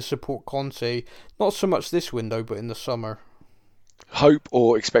Levy to support Conte? Not so much this window, but in the summer. Hope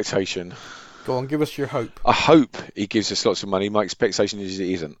or expectation? Go on, give us your hope. I hope he gives us lots of money. My expectation is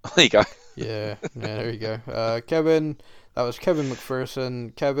he isn't. There you go. Yeah, there you go. Kevin, that was Kevin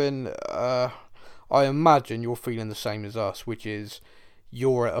McPherson. Kevin, I imagine you're feeling the same as us, which is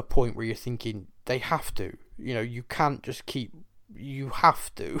you're at a point where you're thinking they have to. You know, you can't just keep. You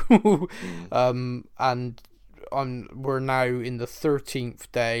have to. And we're now in the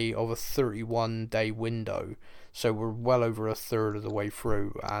 13th day of a 31-day window, so we're well over a third of the way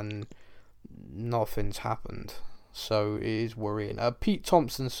through, and nothing's happened. So it is worrying. Pete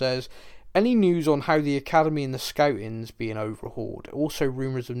Thompson says, any news on how the academy and the scouting's being overhauled? Also,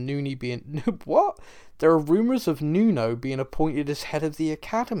 rumours of Nuno being... What? There are rumours of Nuno being appointed as head of the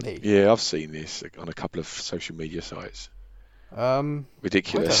academy. Yeah, I've seen this on a couple of social media sites.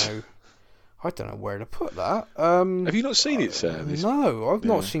 Ridiculous. I don't know where to put that. Have you not seen it, Sam? No, I've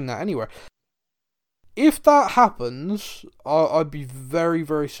not seen that anywhere. If that happens, I'd be very,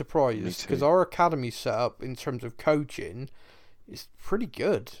 very surprised, because our academy setup in terms of coaching is pretty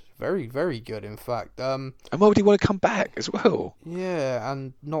good. Very, very good, in fact. And why would he want to come back as well? Yeah,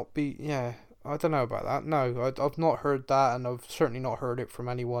 and not be... Yeah, I don't know about that. No, I've not heard that, and I've certainly not heard it from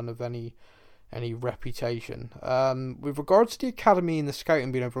anyone of any reputation. With regards to the academy and the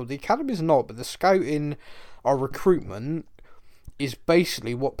scouting being overall, the academy is not, but the scouting, our recruitment, is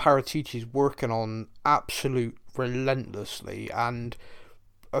basically what Paratici is working on absolute relentlessly. And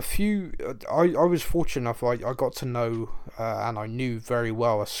I was fortunate enough, I got to know and I knew very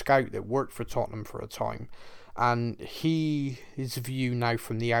well a scout that worked for Tottenham for a time, and his view now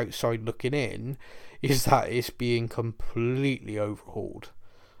from the outside looking in is that it's being completely overhauled,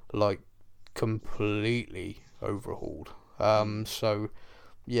 like completely overhauled. So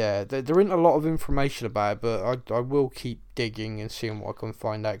yeah, there isn't a lot of information about it, but I will keep digging and seeing what I can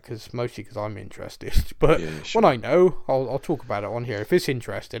find out, mostly because I'm interested. But yeah, sure. When I know, I'll talk about it on here. If it's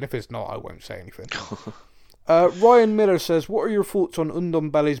interesting, if it's not, I won't say anything. Ryan Miller says, what are your thoughts on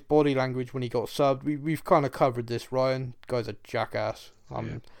Ndombele's body language when he got subbed? We've kind of covered this, Ryan. Guy's a jackass.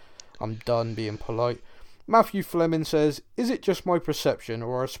 I'm done being polite. Matthew Fleming says, is it just my perception,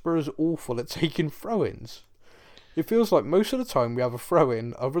 or are Spurs awful at taking throw-ins? It feels like most of the time we have a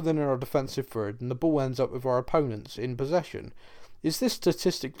throw-in other than in our defensive third, and the ball ends up with our opponents in possession. Is this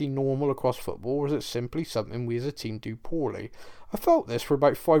statistically normal across football, or is it simply something we as a team do poorly? I felt this for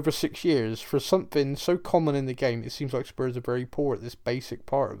about 5 or 6 years. For something so common in the game, it seems like Spurs are very poor at this basic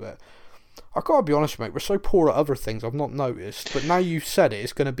part of it. I gotta be honest, mate, we're so poor at other things I've not noticed, but now you've said it,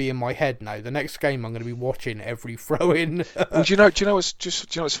 it's going to be in my head now. The next game I'm going to be watching every throw-in. Well, do you know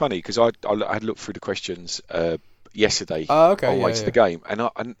what's funny? Because I had looked through the questions yesterday on the way to the game,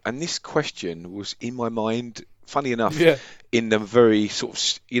 and this question was in my mind, funny enough, in the very sort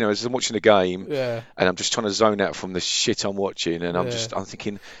of, as I'm watching the game, and I'm just trying to zone out from the shit I'm watching, and I'm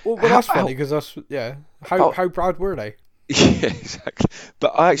thinking, well that's funny, because that's how proud were they? Yeah, exactly.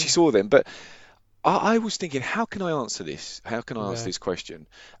 But I actually saw them, but I was thinking, how can I answer this? How can I answer this question?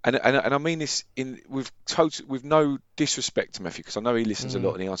 And I mean this with no disrespect to Matthew, because I know he listens a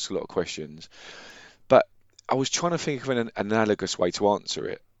lot and he asks a lot of questions, but I was trying to think of an analogous way to answer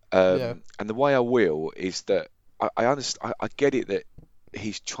it. And the way I will is that I understand, I get it that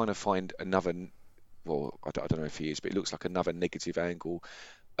he's trying to find another, well, I don't know if he is, but it looks like another negative angle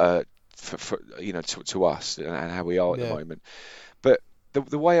for to us and how we are at the moment. But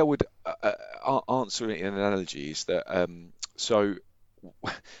the way I would answer it in an analogy is that so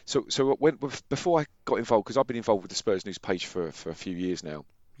before I got involved, because I've been involved with the Spurs News page for a few years now.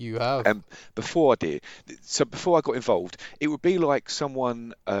 You have. Before I got involved, it would be like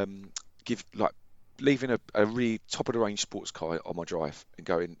someone leaving a really top of the range sports car on my drive and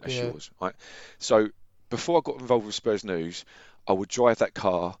going ashores, right? So before I got involved with Spurs News, I would drive that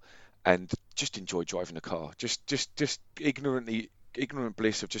car and just enjoy driving the car, just ignorant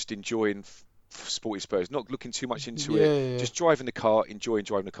bliss of just enjoying sporty Spurs, not looking too much into it, just driving the car, enjoying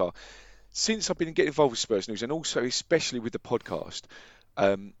driving the car. Since I've been getting involved with Spurs News, and also especially with the podcast,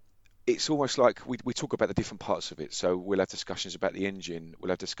 it's almost like we talk about the different parts of it. So we'll have discussions about the engine, we'll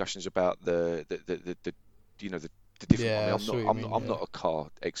have discussions about the different. I'm not a car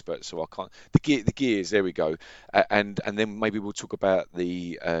expert, so I can't. The gears, there we go, and then maybe we'll talk about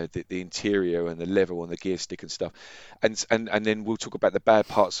the interior and the level and the gear stick and stuff, and then we'll talk about the bad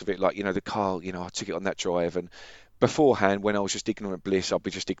parts of it, like the car. I took it on that drive, and beforehand, when I was just ignorant bliss, I'd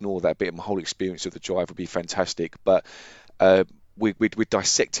just ignore that bit, and my whole experience of the drive would be fantastic. But we're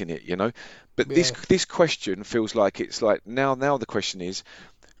dissecting it, But this question feels like it's like now the question is,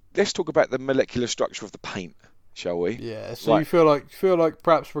 let's talk about the molecular structure of the paint. Shall we? Yeah. So you feel like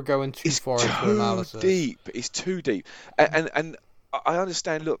perhaps we're going too far into analysis. It's too deep. And I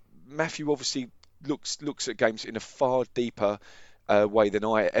understand. Look, Matthew obviously looks at games in a far deeper way than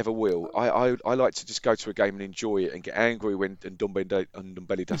I ever will. I like to just go to a game and enjoy it and get angry when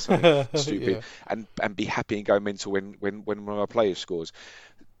Ndombele does something stupid and be happy and go mental when one of our players scores.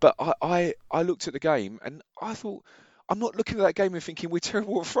 But I looked at the game and I thought, I'm not looking at that game and thinking we're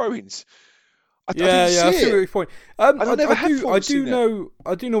terrible at throw-ins. I didn't see I see it. your point. And I never had thought I of seeing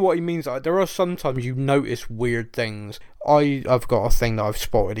do know what he means. There are sometimes you notice weird things. I've got a thing that I've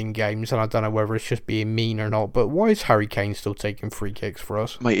spotted in games, and I don't know whether it's just being mean or not. But why is Harry Kane still taking free kicks for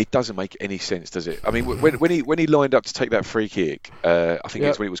us? Mate, it doesn't make any sense, does it? I mean, when he lined up to take that free kick, I think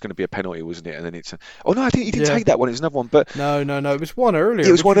it's when it was going to be a penalty, wasn't it? And then it's oh no, I think he didn't take that one. It was another one, but no, it was one earlier.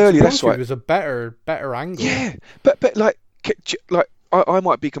 It was one earlier. That's right. It was a better angle. Yeah, but like I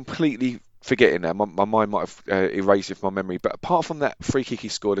might be completely forgetting that. My mind might have erased it from my memory. But apart from that free kick he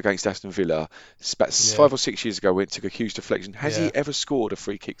scored against Aston Villa about 5 or 6 years ago, when it took a huge deflection, has he ever scored a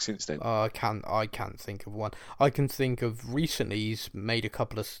free kick since then? I can't think of one. I can think of recently he's made a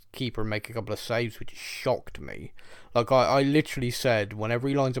couple of saves, which shocked me. Like I literally said, whenever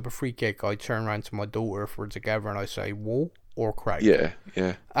he lines up a free kick, I turn around to my daughter if we're together and I say wall or Craig. Yeah.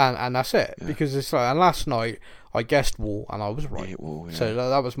 And that's it, because it's like. And last night I guessed wall and I was right. Yeah, wall, yeah. So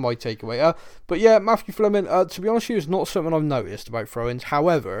that was my takeaway. But yeah, Matthew Fleming. To be honest with you, it's not something I've noticed about throw-ins.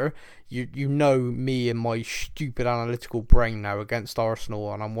 However, you know me and my stupid analytical brain now against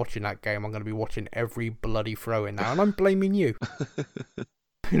Arsenal, and I'm watching that game. I'm going to be watching every bloody throw-in now, and I'm blaming you.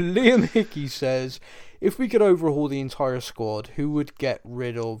 Liam Hickey says, if we could overhaul the entire squad, who would get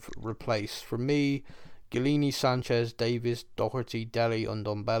rid of, replace? For me, Galini, Sanchez, Davis, Doherty, Dele,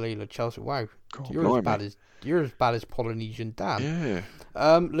 Ndombele, Lo Celso. Wow, you're as bad as Polynesian Dan. Yeah.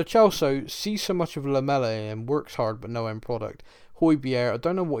 Lo Celso sees so much of Lamela and works hard but no end product. Højbjerg, I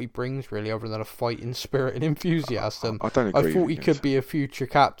don't know what he brings really other than a fighting spirit and enthusiasm. I don't agree. I thought he could be a future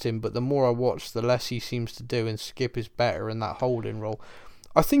captain, but the more I watch, the less he seems to do, and Skip is better in that holding role.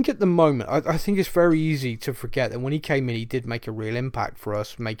 I think at the moment, I think it's very easy to forget that when he came in, he did make a real impact for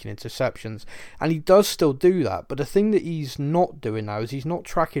us, making interceptions, and he does still do that. But the thing that he's not doing now is he's not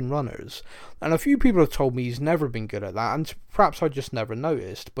tracking runners, and a few people have told me he's never been good at that, and perhaps I just never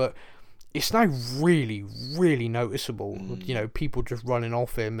noticed, but it's now really, really noticeable. You know, people just running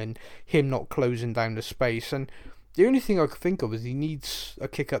off him and him not closing down the space, and the only thing I could think of is he needs a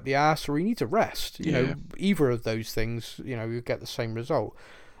kick up the ass or he needs a rest. You know, either of those things, you get the same result.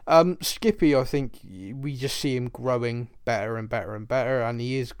 Skippy, I think we just see him growing better and better and better, and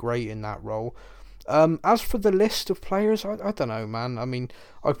he is great in that role. As for the list of players, I don't know, man. I mean,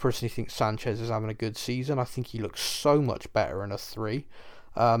 I personally think Sanchez is having a good season. I think he looks so much better in a 3.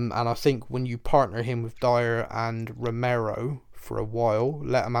 And I think when you partner him with Dyer and Romero for a while,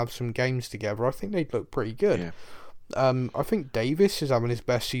 let them have some games together, I think they'd look pretty good. Yeah. I think Davis is having his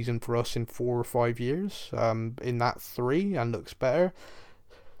best season for us in 4 or 5 years in that 3 and looks better.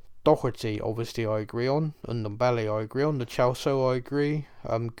 Doherty, obviously, I agree on. Ndombele, I agree on. Lo Celso, I agree.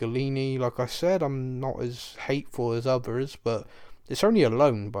 Galini, like I said, I'm not as hateful as others, but it's only a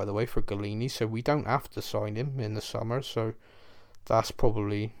loan, by the way, for Galini, so we don't have to sign him in the summer, so that's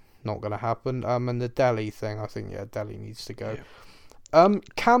probably not going to happen. And the Dele thing, I think, Dele needs to go. Yeah.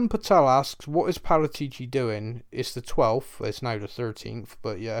 Cam Patel asks, what is Paratici doing? It's the 12th, it's now the 13th,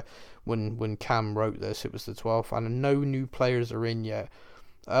 but yeah, when Cam wrote this, it was the 12th, and no new players are in yet.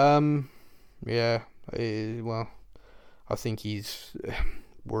 Well, I think he's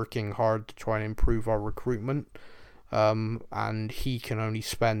working hard to try and improve our recruitment, and he can only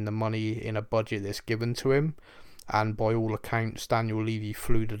spend the money in a budget that's given to him, and by all accounts, Daniel Levy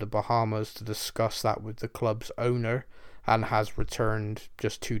flew to the Bahamas to discuss that with the club's owner, and has returned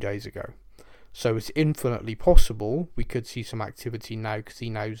just 2 days ago. So it's infinitely possible we could see some activity now, because he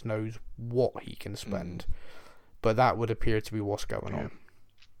now knows what he can spend. But that would appear to be what's going on.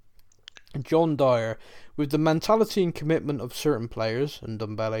 John Dyer, with the mentality and commitment of certain players, and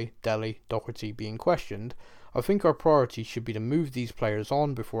Ndombele, Dele, Doherty being questioned, I think our priority should be to move these players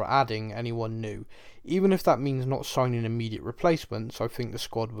on before adding anyone new. Even if that means not signing immediate replacements, I think the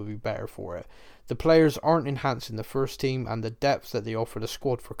squad will be better for it. The players aren't enhancing the first team, and the depth that they offer the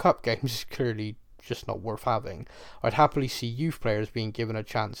squad for cup games is clearly just not worth having. I'd happily see youth players being given a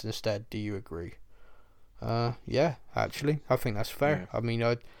chance instead. Do you agree? Yeah, actually, I think that's fair. Yeah. I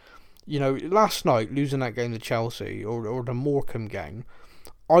mean, last night, losing that game to Chelsea, or the Morecambe game,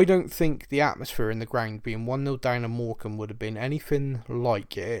 I don't think the atmosphere in the ground being 1-0 down at Morecambe would have been anything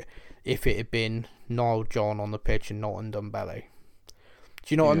like it if it had been Niall John on the pitch and not Ndombele. Do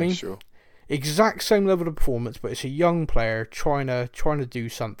you know what I mean? Sure. Exact same level of performance, but it's a young player trying to do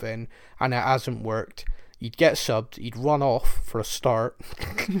something, and it hasn't worked. He'd get subbed, he'd run off for a start.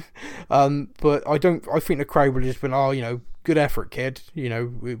 But I think the crowd would have just been, good effort, kid. It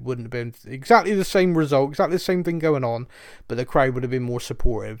wouldn't have been exactly the same result, exactly the same thing going on, but the crowd would have been more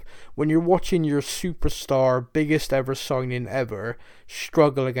supportive. When you're watching your superstar, biggest ever signing ever,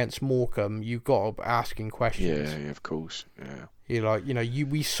 struggle against Morecambe, you've got to be asking questions. Yeah, of course. Yeah. You're like,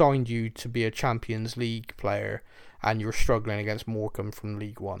 we signed you to be a Champions League player, and you're struggling against Morecambe from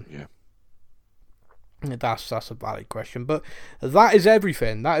League One. Yeah. That's a valid question. But that is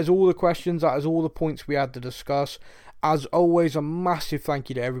everything. That is all the questions. That is all the points we had to discuss. As always, a massive thank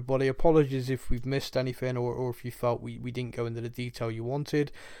you to everybody. Apologies if we've missed anything or if you felt we didn't go into the detail you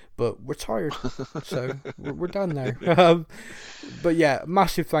wanted. But we're tired, so we're done now. But yeah,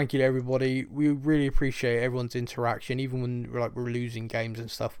 massive thank you to everybody. We really appreciate everyone's interaction. Even when we're losing games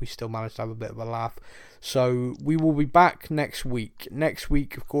and stuff, we still managed to have a bit of a laugh. So we will be back next week. Next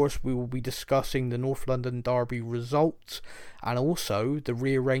week, of course, we will be discussing the North London Derby results and also the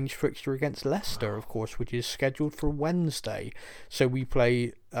rearranged fixture against Leicester, of course, which is scheduled for Wednesday. So we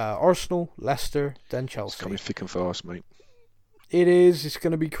play Arsenal, Leicester, then Chelsea. It's coming thick and fast, mate. It is. It's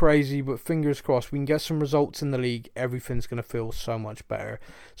going to be crazy, but fingers crossed we can get some results in the league. Everything's going to feel so much better.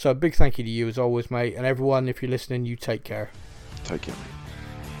 So a big thank you to you as always, mate. And everyone, if you're listening, you take care. Take care, mate.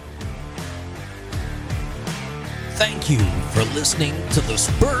 Thank you for listening to the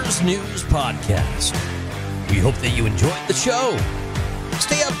Spurs News Podcast. We hope that you enjoyed the show.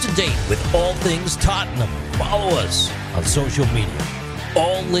 Stay up to date with all things Tottenham. Follow us on social media.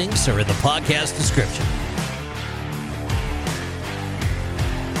 All links are in the podcast description.